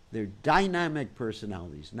 They're dynamic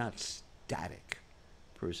personalities, not static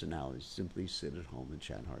personalities. Simply sit at home and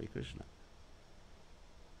chant Hare Krishna.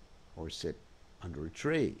 Or sit under a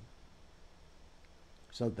tree.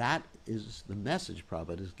 So that is the message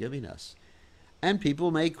Prabhupada is giving us. And people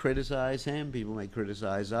may criticize him, people may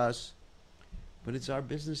criticize us, but it's our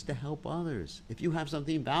business to help others. If you have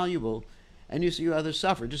something valuable and you see others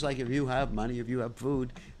suffer, just like if you have money, if you have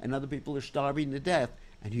food, and other people are starving to death,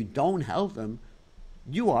 and you don't help them,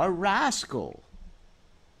 you are a rascal.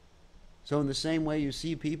 So in the same way, you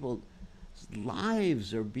see people's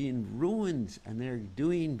lives are being ruined, and they're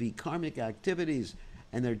doing karmic activities,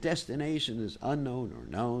 and their destination is unknown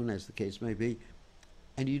or known, as the case may be,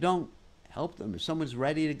 and you don't help them. If someone's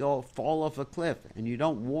ready to fall off a cliff, and you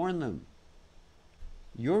don't warn them,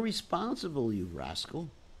 you're responsible, you rascal.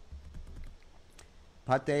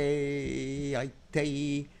 Pate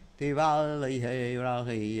aite devalehe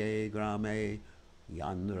rahe grame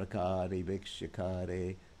yandrakare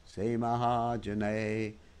vikshakare Se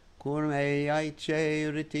Mahajane Kurme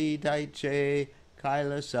Aiche Riti Daiche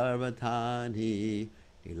Kaila Sarvatani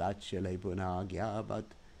Ilachele Punagyabat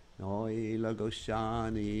Noila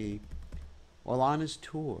Goshani. While on his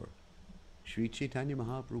tour, Sri Chaitanya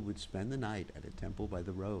Mahaprabhu would spend the night at a temple by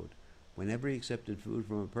the road. Whenever he accepted food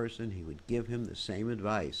from a person, he would give him the same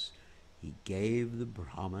advice. He gave the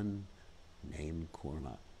Brahmin named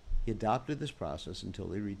Kurma. He adopted this process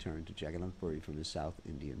until he returned to Jagannath Puri from his South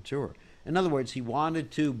Indian tour. In other words, he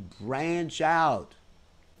wanted to branch out.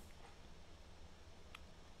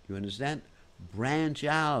 You understand? Branch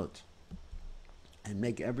out and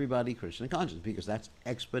make everybody Krishna conscious, because that's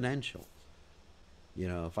exponential. You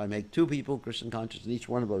know, if I make 2 people Krishna conscious, and each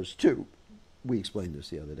one of those 2, we explained this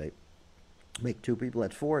the other day, make 2 people,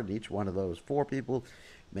 that's 4, and each one of those 4 people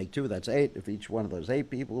make 2, that's 8. If each one of those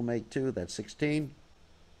 8 people make 2, that's 16.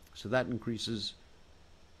 So that increases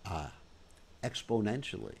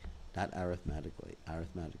exponentially, not arithmetically.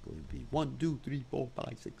 Arithmetically would be 1, 2, 3, 4,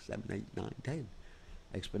 5, 6, 7, 8, 9, 10.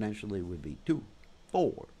 Exponentially would be 2,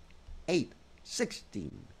 4, 8,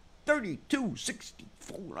 16, 32, 60,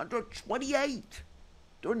 428,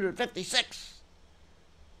 256.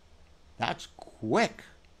 That's quick.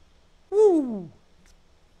 Woo!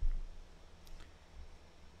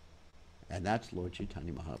 And that's Lord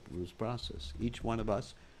Chaitanya Mahaprabhu's process. Each one of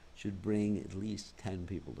us should bring at least 10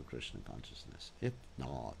 people to Krishna consciousness, if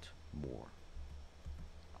not more.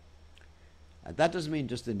 And that doesn't mean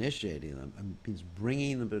just initiating them. It means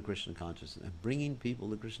bringing them to Krishna consciousness. And bringing people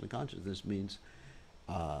to Krishna consciousness means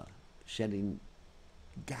shedding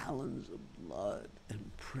gallons of blood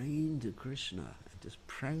and praying to Krishna, and just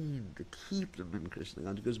praying to keep them in Krishna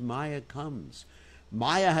consciousness, because Maya comes.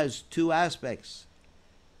 Maya has 2 aspects.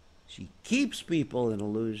 She keeps people in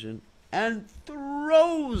illusion and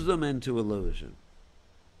throws them into illusion.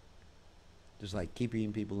 Just like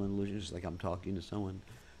keeping people in illusion, just like I'm talking to someone.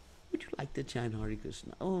 Would you like to chant Hare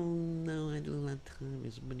Krishna? Oh, no, I don't have time.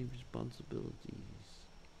 There's so many responsibilities.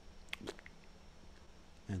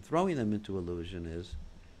 And throwing them into illusion is,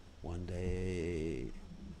 one day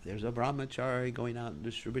there's a brahmachari going out and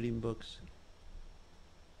distributing books,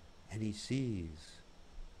 and he sees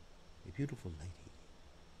a beautiful lady,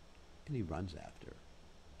 and he runs after her,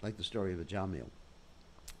 like the story of a Jamil.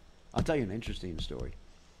 I'll tell you an interesting story.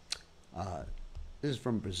 This is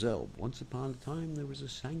from Brazil. Once upon a time, there was a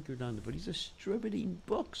Sankirtan, but he's distributing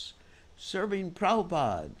books, serving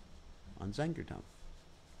Prabhupada on Sankirtan.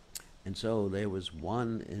 And so there was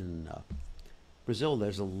one in Brazil.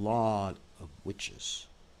 There's a lot of witches.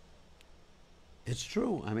 It's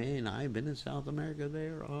true. I mean, I've been in South America.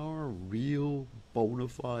 There are real bona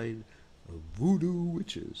fide voodoo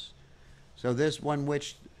witches. So this one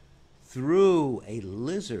witch threw a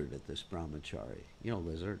lizard at this brahmachari. You know,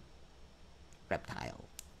 lizard, reptile,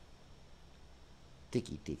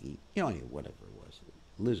 tiki, you know, whatever it was,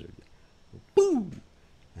 lizard. Boom!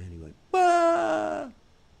 And he went, bah!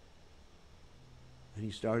 And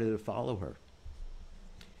he started to follow her.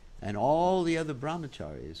 And all the other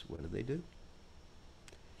brahmacharis, what did they do?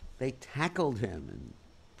 They tackled him and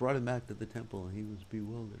brought him back to the temple, and he was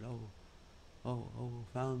bewildered. Oh,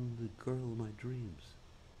 found the girl of my dreams.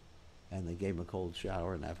 And they gave him a cold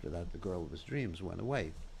shower, and after that, the girl of his dreams went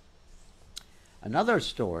away. Another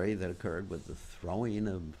story that occurred with the throwing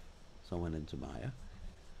of someone into Maya.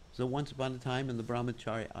 So once upon a time in the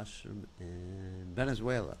brahmachari ashram in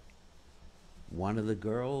Venezuela, one of the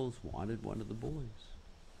girls wanted one of the boys.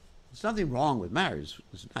 There's nothing wrong with marriage.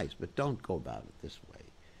 It's nice, but don't go about it this way.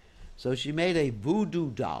 So she made a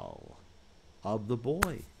voodoo doll of the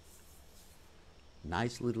boy.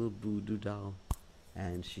 Nice little voodoo doll.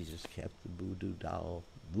 And she just kept the voodoo doll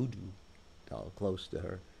close to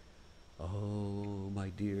her. Oh, my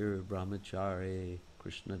dear brahmachari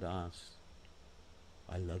Krishna Das,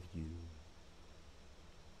 I love you.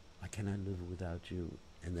 I cannot live without you.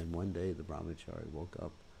 And then one day the brahmachari woke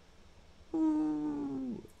up,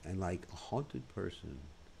 ooh, and like a haunted person,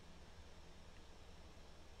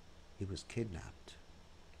 he was kidnapped.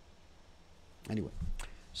 Anyway,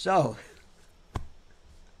 so,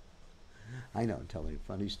 I know I'm telling you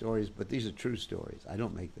funny stories, but these are true stories. I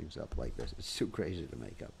don't make things up like this. It's too crazy to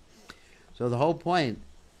make up. So the whole point,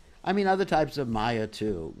 I mean, other types of Maya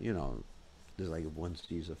too, you know, there's like if one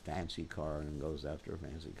sees a fancy car and goes after a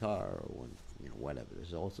fancy car, or one, you know, whatever.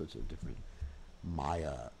 There's all sorts of different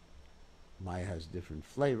Maya. Maya has different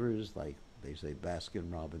flavors, like they say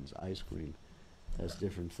Baskin Robbins ice cream has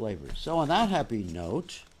different flavors. So on that happy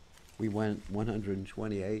note, we went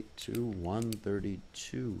 128 to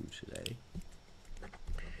 132 today.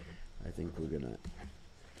 I think we're going to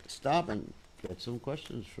stop and get some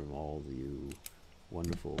questions from all of you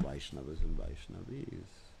wonderful Vaishnavas and Vaishnavis.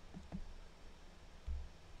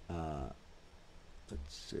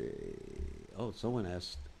 Let's see. Oh, someone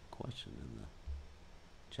asked a question in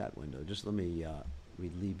the chat window. Just let me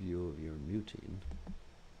relieve you of your muting.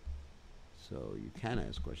 So you can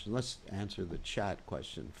ask questions. Let's answer the chat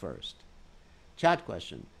question first. Chat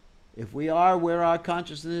question. If we are where our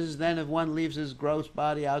consciousness is, then if one leaves his gross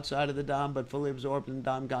body outside of the Dham but fully absorbed in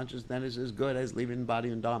Dham consciousness, then is as good as leaving body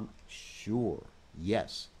in Dham? Sure.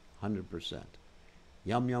 Yes. 100%.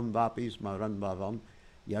 Yam yam vapis maran bhavam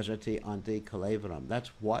yajati ante kalevaram. That's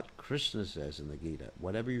what Krishna says in the Gita.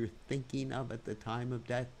 Whatever you're thinking of at the time of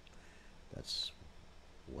death, that's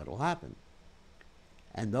what will happen.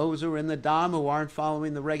 And those who are in the Dham who aren't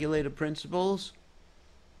following the regulated principles,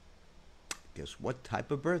 guess what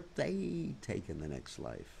type of birth they take in the next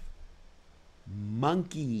life?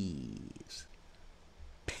 Monkeys.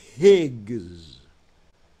 Pigs.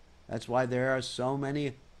 That's why there are so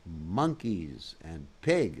many monkeys and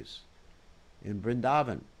pigs in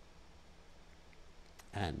Vrindavan.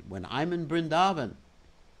 And when I'm in Vrindavan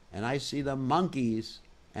and I see the monkeys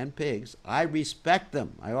and pigs, I respect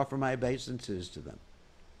them. I offer my obeisances to them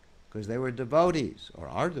because they were devotees, or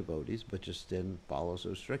are devotees, but just didn't follow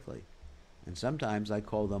so strictly. And sometimes I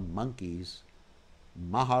call them monkeys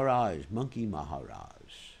Maharaj, Monkey Maharaj.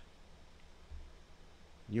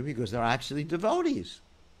 Because they're actually devotees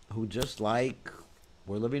who just like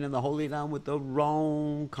we're living in the Holy Land with the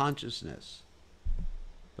wrong consciousness.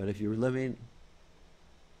 But if you're living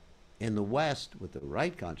in the West with the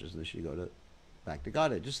right consciousness, you go back to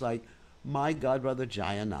Godhead. Just like my godbrother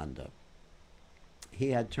Jayananda.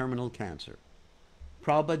 He had terminal cancer.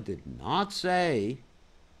 Prabhupada did not say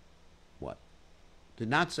what? Did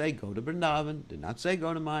not say go to Vrindavan, did not say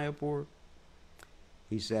go to Mayapur.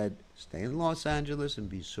 He said stay in Los Angeles and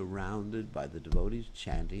be surrounded by the devotees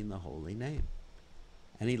chanting the holy name.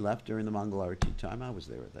 And he left during the Mangalarti time. I was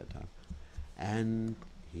there at that time. And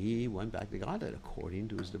he went back to Godhead according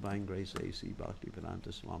to his divine grace, A.C.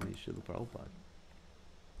 Bhaktivedanta Swami Srila Prabhupada.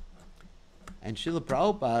 And Srila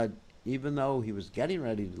Prabhupada, even though he was getting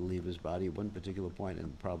ready to leave his body at one particular point,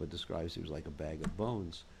 and Prabhupada describes he was like a bag of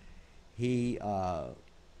bones, he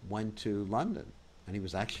went to London. And he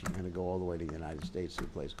was actually going to go all the way to the United States to a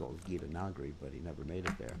place called Gita Nagari, but he never made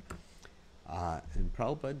it there. And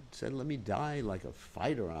Prabhupada said, let me die like a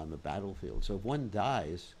fighter on the battlefield. So if one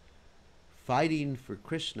dies fighting for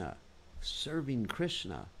Krishna, serving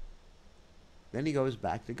Krishna, then he goes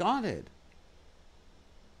back to Godhead.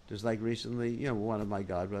 Just like recently, one of my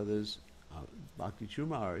godbrothers, Bhakti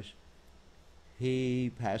Chumaraj,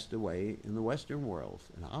 he passed away in the Western world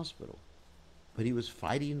in a hospital. But he was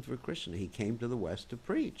fighting for Krishna. He came to the West to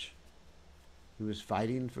preach. He was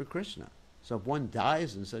fighting for Krishna. So if one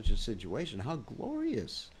dies in such a situation, how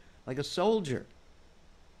glorious. Like a soldier.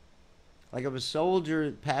 Like if a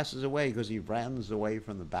soldier passes away because he runs away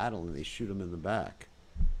from the battle and they shoot him in the back.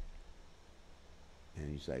 And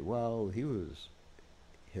you say, well, he was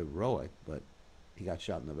heroic, but he got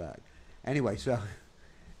shot in the back. Anyway, so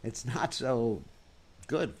it's not so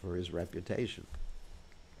good for his reputation.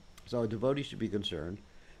 So a devotee should be concerned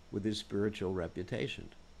with his spiritual reputation.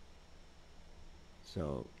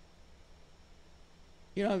 So,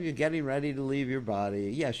 if you're getting ready to leave your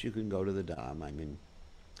body, yes, you can go to the Dham. I mean,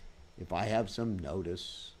 if I have some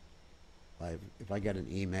notice, if I get an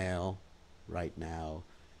email right now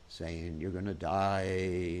saying you're going to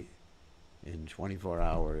die in 24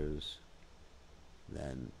 hours,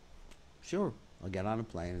 then sure, I'll get on a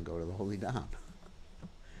plane and go to the Holy Dham.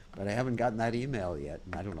 But I haven't gotten that email yet,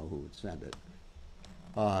 and I don't know who would send it.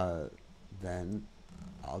 Then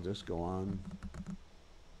I'll just go on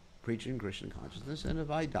preaching Krishna consciousness, and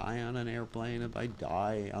if I die on an airplane, if I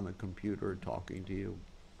die on the computer talking to you,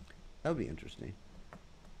 that would be interesting.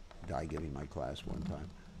 Die giving my class one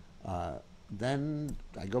time. Then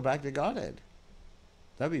I go back to Godhead.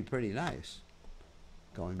 That'd be pretty nice,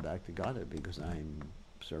 going back to Godhead, because I'm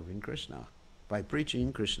serving Krishna by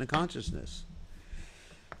preaching Krishna consciousness.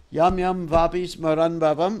 Yam yam vapi smaran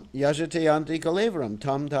bhavam yajate anti kalevaram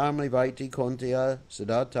tam tam livaiti kontya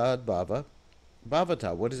siddhatad bhava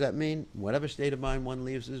bhavata. What does that mean? Whatever state of mind one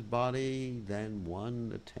leaves his body, then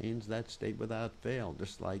one attains that state without fail.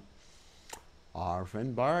 Just like our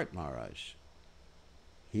friend Bharat Maharaj.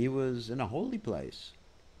 He was in a holy place,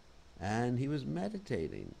 and he was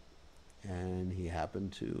meditating, and he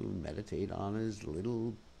happened to meditate on his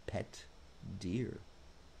little pet deer.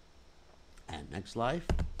 And next life,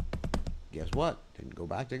 guess what? Didn't go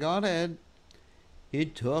back to Godhead. He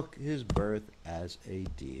took his birth as a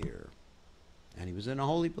deer. And he was in a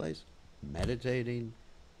holy place, meditating,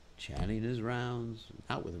 chanting his rounds,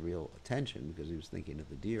 not with real attention because he was thinking of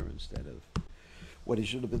the deer instead of what he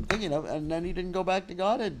should have been thinking of, and then he didn't go back to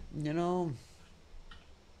Godhead.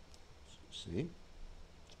 See?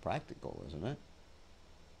 It's practical, isn't it?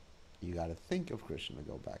 You got to think of Krishna to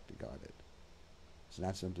go back to Godhead. It's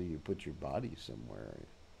not simply you put your body somewhere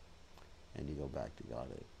and you go back to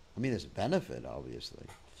Godhead. I mean, there's a benefit, obviously.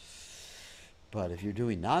 But if you're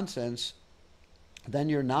doing nonsense, then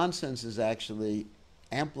your nonsense is actually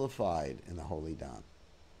amplified in the Holy Dham.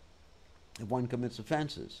 If one commits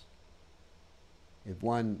offenses, if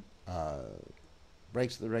one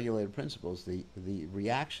breaks the regulated principles, the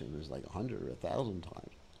reaction is like 100 or 1,000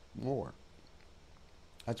 times more.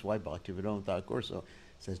 That's why Bhaktivedanta Thakur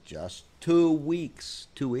says just 2 weeks.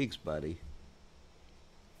 2 weeks, buddy.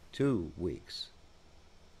 2 weeks.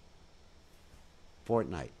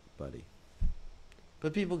 Fortnight, buddy.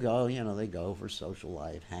 But people go, they go for social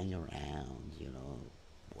life, hang around,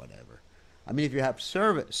 whatever. I mean, if you have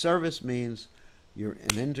service means you're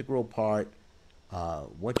an integral part.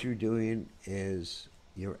 What you're doing is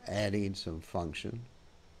you're adding some function.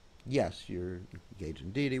 Yes, you're engaged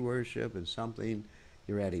in deity worship and something.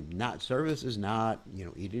 You're adding, not service is not,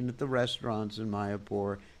 eating at the restaurants in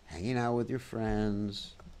Mayapur, hanging out with your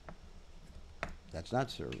friends. That's not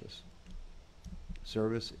service.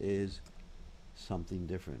 Service is something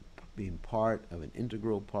different. Being part of an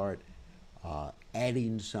integral part,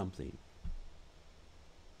 adding something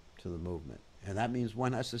to the movement. And that means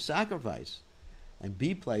one has to sacrifice and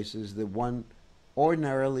be places that one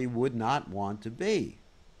ordinarily would not want to be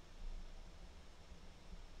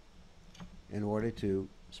in order to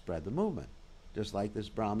spread the movement. Just like this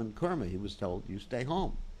Brahmin Kurma, he was told, you stay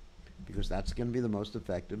home, because that's going to be the most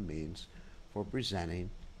effective means for presenting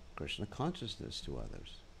Krishna consciousness to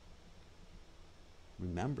others.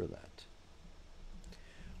 Remember that.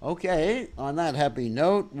 Okay, on that happy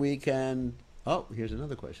note, we can... Oh, here's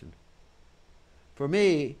another question. For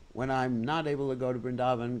me, when I'm not able to go to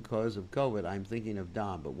Vrindavan because of COVID, I'm thinking of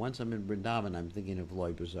Dham. But once I'm in Vrindavan, I'm thinking of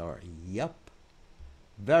Loy Bazaar. Yep.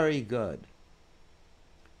 Very good.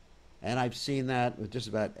 And I've seen that with just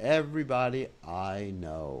about everybody I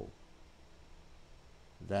know.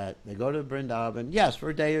 That they go to Vrindavan, yes, for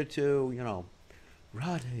a day or two,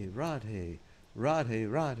 Radhe, Radhe, Radhe, Radhe,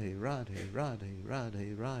 Radhe, Radhe,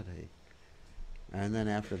 Radhe, Radhe. And then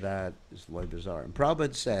after that is Loy Bazaar. And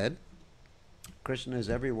Prabhupada said, Krishna is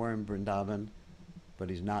everywhere in Vrindavan, but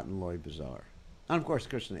he's not in Loy Bazaar. And of course,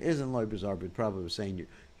 Krishna is in Loy Bazaar, but Prabhupada was saying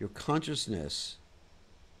your consciousness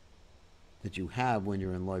that you have when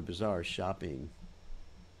you're in Loy Bazaar shopping,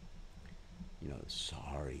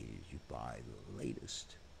 saris, you buy the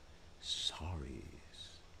latest saris.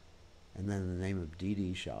 And then in the name of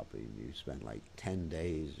deity shopping, you spend like 10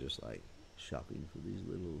 days just like shopping for these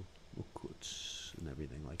little mukuts and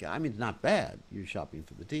everything like that. I mean, it's not bad. You're shopping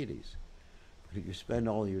for the deities. But if you spend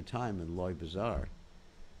all your time in Loy Bazaar,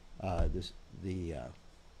 I'll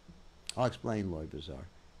explain Loy Bazaar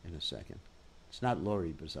in a second. It's not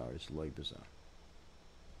Lori Bazaar, it's Loy Bazaar.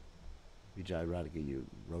 Vijay Radhika, you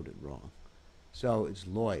wrote it wrong. So it's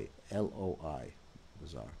Loy, L-O-I,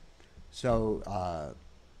 Bazaar. So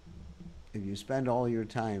if you spend all your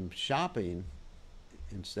time shopping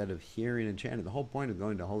instead of hearing and chanting, the whole point of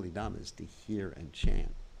going to Holy Dham is to hear and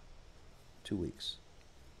chant. 2 weeks.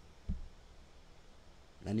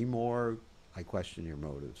 Any more, I question your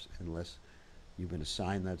motives, unless you've been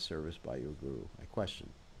assigned that service by your guru. I question.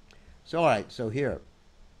 So, all right, so here.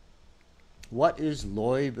 What is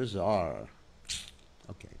Loy Bazaar?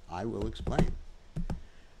 Okay, I will explain.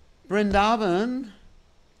 Vrindavan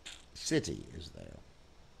city is there.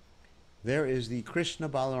 There is the Krishna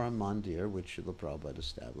Balaram Mandir, which Srila Prabhupada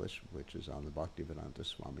established, which is on the Bhaktivedanta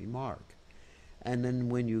Swami Marg. And then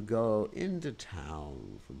when you go into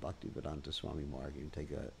town from Bhaktivedanta Swami Marg, you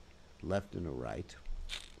take a left and a right,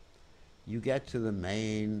 you get to the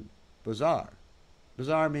main bazaar.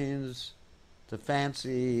 Bazaar means it's a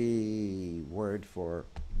fancy word for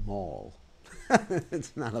mall.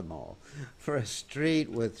 It's not a mall. For a street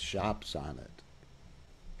with shops on it.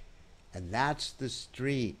 And that's the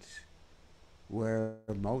street where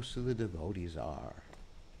most of the devotees are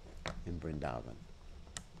in Vrindavan.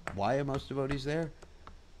 Why are most devotees there?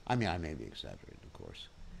 I mean, I may be exaggerating, of course.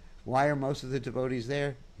 Why are most of the devotees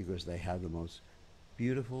there? Because they have the most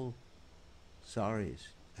beautiful saris.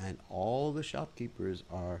 And all the shopkeepers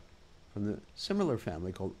are from the similar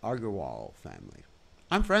family called Agarwal family.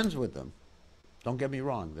 I'm friends with them. Don't get me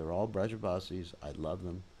wrong. They're all Brajavasis. I love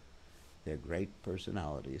them. They're great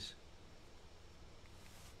personalities.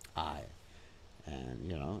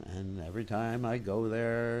 And every time I go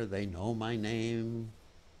there, they know my name.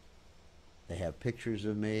 They have pictures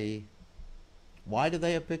of me. Why do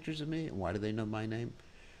they have pictures of me? And why do they know my name?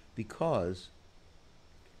 Because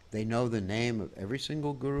they know the name of every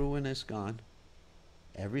single guru in ISKCON,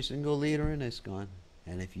 every single leader in ISKCON.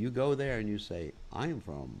 And if you go there and you say, I'm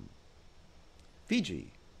from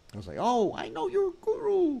Fiji, they'll say, oh, I know your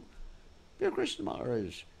guru, your Krishna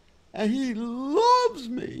Maharaj, and he loves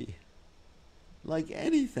me like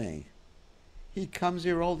anything. He comes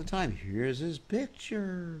here all the time. Here's his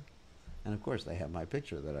picture. And of course, they have my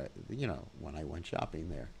picture that when I went shopping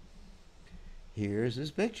there. Here's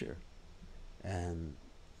his picture. And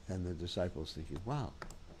then the disciples thinking, wow,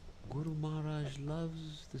 Guru Maharaj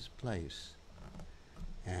loves this place.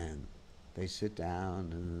 And they sit down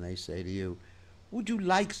and they say to you, would you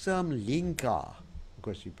like some linka? Of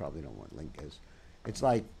course, you probably don't want linkas. It's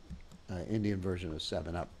like an Indian version of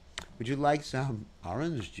 7-Up. Would you like some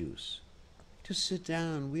orange juice? Just sit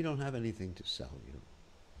down. We don't have anything to sell you.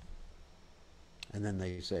 And then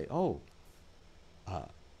they say, oh,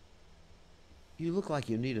 you look like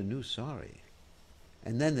you need a new sari.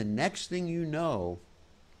 And then the next thing you know,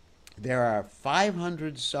 there are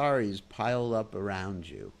 500 saris piled up around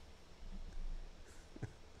you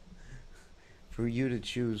for you to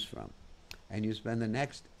choose from. And you spend the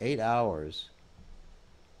next 8 hours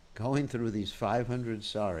going through these 500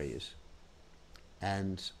 saris,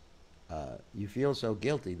 and you feel so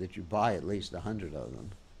guilty that you buy at least 100 of them.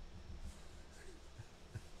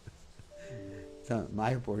 So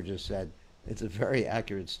Mayapur just said, it's a very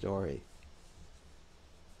accurate story.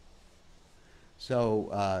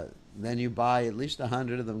 So then you buy at least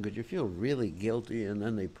 100 of them because you feel really guilty, and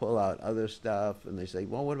then they pull out other stuff, and they say,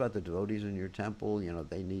 well, what about the devotees in your temple? You know,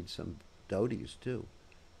 they need some dhotis too.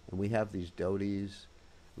 And we have these dhotis.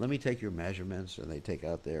 Let me take your measurements. And they take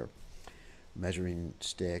out their measuring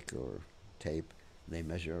stick or tape. And they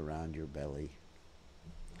measure around your belly.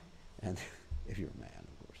 And if you're a man,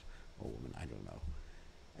 of course, or woman, I don't know.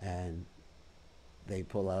 And they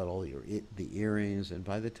pull out all the earrings, and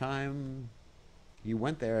by the time you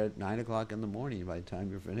went there at 9 o'clock in the morning, by the time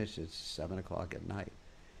you're finished, it's 7 o'clock at night.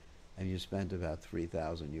 And you spent about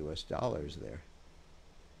 $3,000 US there.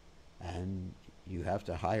 And you have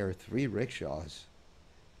to hire 3 rickshaws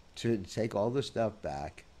to take all the stuff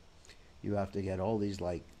back. You have to get all these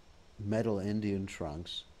like metal Indian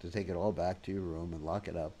trunks to take it all back to your room and lock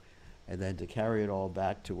it up. And then to carry it all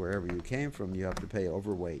back to wherever you came from, you have to pay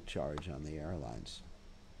overweight charge on the airlines.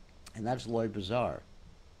 And that's Lloyd Bazaar.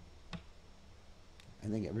 I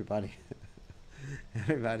think everybody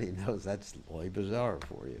knows that's Lloyd Bazaar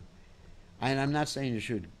for you. And I'm not saying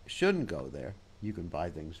you shouldn't go there. You can buy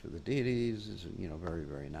things for the deities. It's, very,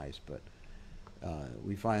 very nice. But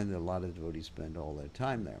we find that a lot of devotees spend all their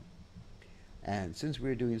time there. And since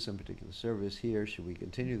we're doing some particular service here, should we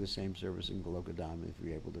continue the same service in Golokadam if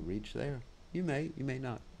we're able to reach there? You may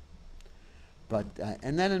not. But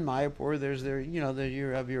and then in Mayapur, you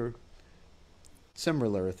have your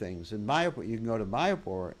similar things. In Mayapur, you can go to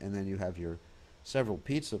Mayapur, and then you have your several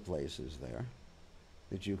pizza places there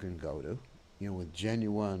that you can go to, with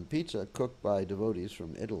genuine pizza cooked by devotees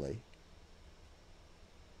from Italy.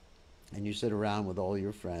 And you sit around with all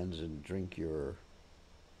your friends and drink your,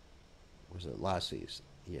 lassis?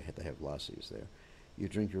 Yeah, they have lassis there. You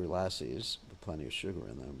drink your lassis with plenty of sugar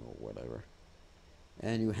in them or whatever.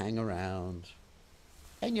 And you hang around.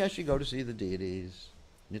 And yes, you go to see the deities,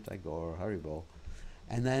 Nitai Gaur, Haribol.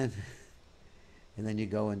 And then you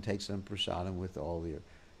go and take some prasadam with all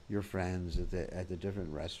your friends at the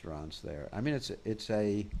different restaurants there. I mean, it's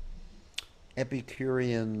a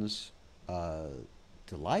Epicurean's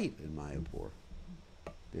delight in Mayapur.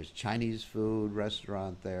 There's Chinese food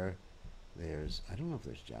restaurant there. I don't know if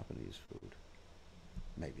there's Japanese food.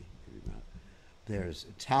 Maybe not. There's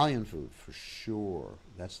Italian food for sure.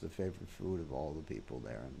 That's the favorite food of all the people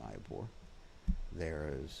there in Mayapur.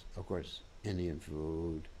 There's, of course, Indian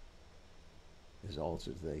food. There's all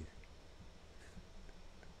sorts of things.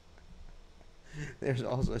 There's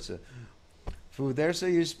all sorts of food there. So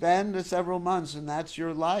you spend several months, and that's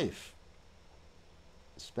your life.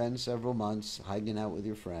 Spend several months hanging out with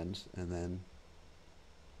your friends, and then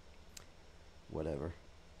whatever.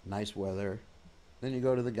 Nice weather. Then you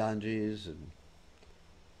go to the Ganges and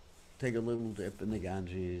take a little dip in the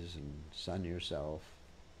Ganges and sun yourself.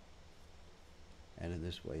 And in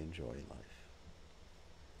this way, enjoy life.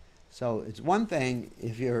 So it's one thing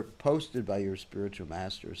if you're posted by your spiritual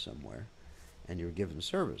master somewhere and you're given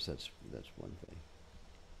service. That's one thing.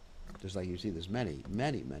 Just like you see, there's many,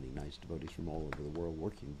 many, many nice devotees from all over the world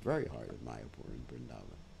working very hard at Mayapur and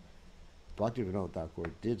Vrindavan. Bhaktivinoda Thakur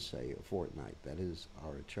did say a fortnight. That is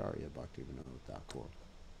our Acharya, Bhaktivinoda Thakur.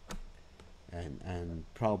 And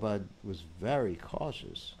Prabhupada was very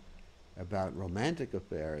cautious about romantic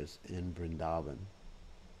affairs in Vrindavan.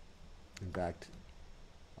 In fact,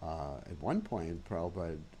 at one point,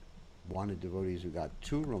 Prabhupada wanted devotees who got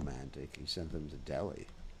too romantic. He sent them to Delhi.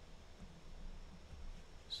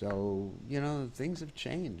 So, things have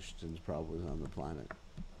changed since Prabhupada was on the planet.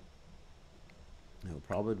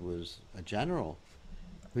 Prabhupada was a general.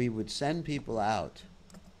 He would send people out,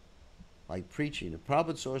 like preaching. If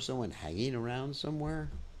Prabhupada saw someone hanging around somewhere,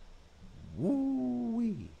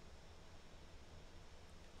 woo-wee.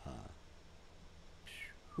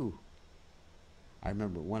 Whew. I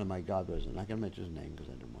remember one of my godbrothers, I'm not going to mention his name because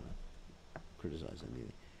I didn't want to criticize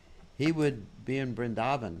anything. He would be in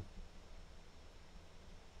Vrindavan.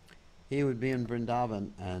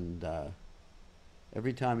 And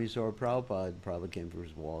every time he saw a Prabhupada came for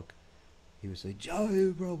his walk, he would say,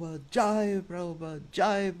 Jai Prabhupada, Jai Prabhupada,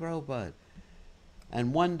 Jai Prabhupada.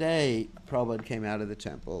 And one day, Prabhupada came out of the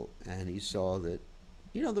temple and he saw that,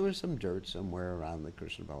 there was some dirt somewhere around the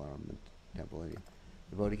Krishna Balaram temple. And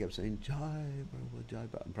the devotee kept saying, Jai Prabhupada, Jai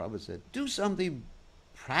Prabhupada. And Prabhupada said, do something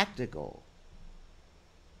practical.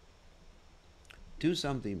 Do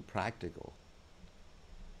something practical.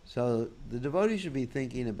 So the devotee should be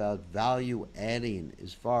thinking about value adding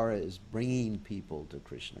as far as bringing people to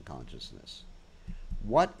Krishna consciousness.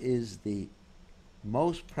 What is the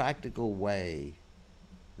most practical way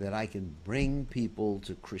that I can bring people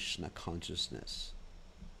to Krishna consciousness?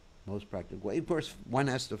 Most practical way. Of course, one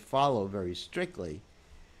has to follow very strictly.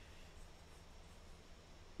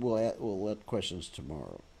 We'll let questions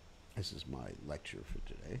tomorrow. This is my lecture for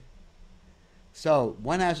today. So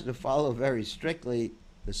one has to follow very strictly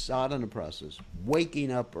the sadhana process.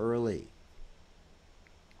 Waking up early.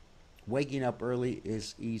 Waking up early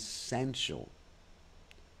is essential.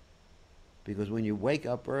 Because when you wake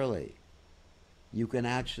up early, you can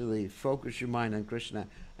actually focus your mind on Krishna.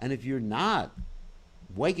 And if you're not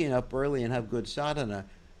waking up early and have good sadhana,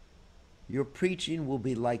 your preaching will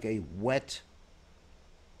be like a wet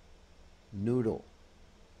noodle.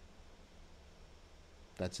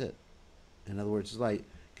 That's it. In other words, it's like,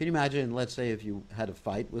 can you imagine, let's say if you had a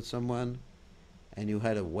fight with someone and you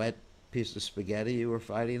had a wet piece of spaghetti you were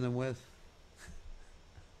fighting them with?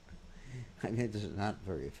 I mean, this is not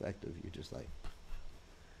very effective. You just like,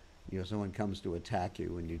 someone comes to attack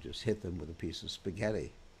you and you just hit them with a piece of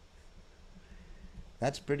spaghetti.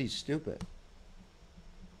 That's pretty stupid.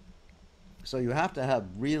 So you have to have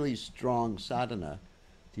really strong sadhana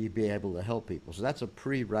to be able to help people. So that's a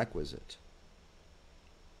prerequisite.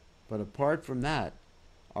 But apart from that,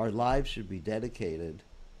 our lives should be dedicated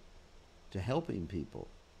to helping people.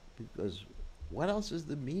 Because what else is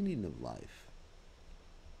the meaning of life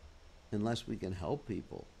unless we can help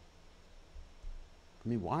people? I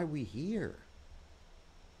mean, why are we here?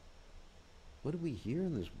 What are we here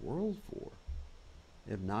in this world for,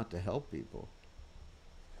 if not to help people?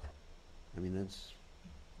 I mean,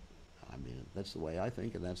 that's the way I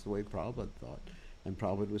think, and that's the way Prabhupada thought. And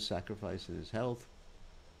Prabhupada was sacrificing his health,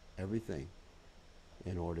 everything,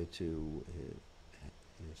 in order to,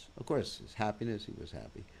 of course, his happiness, he was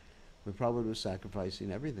happy. But Prabhupada was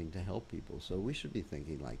sacrificing everything to help people. So we should be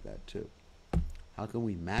thinking like that too. How can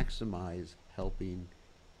we maximize helping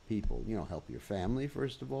people? Help your family,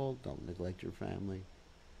 first of all. Don't neglect your family.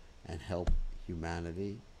 And help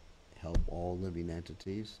humanity. Help all living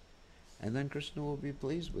entities. And then Krishna will be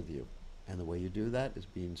pleased with you. And the way you do that is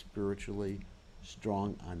being spiritually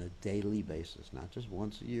strong on a daily basis. Not just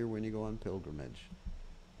once a year when you go on pilgrimage,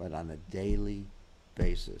 but on a daily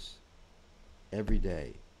basis. Every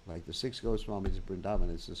day. Like the 6 Goswamis of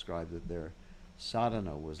Vrindavan, it's described that their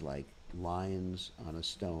sadhana was like lines on a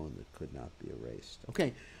stone that could not be erased.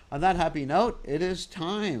 Okay, on that happy note, it is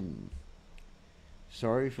time.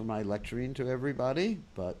 Sorry for my lecturing to everybody,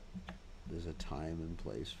 but there's a time and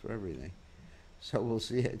place for everything. So we'll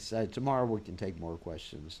see. Tomorrow we can take more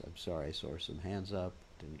questions. I'm sorry I saw some hands up,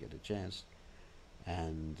 didn't get a chance.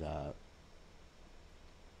 And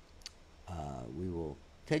we will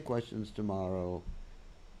take questions tomorrow.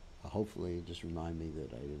 Hopefully just remind me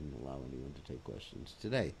that I didn't allow anyone to take questions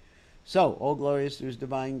today. So, all glorious to His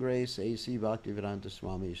divine grace, A.C. Bhaktivedanta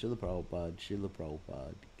Swami, Srila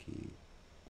Prabhupada ki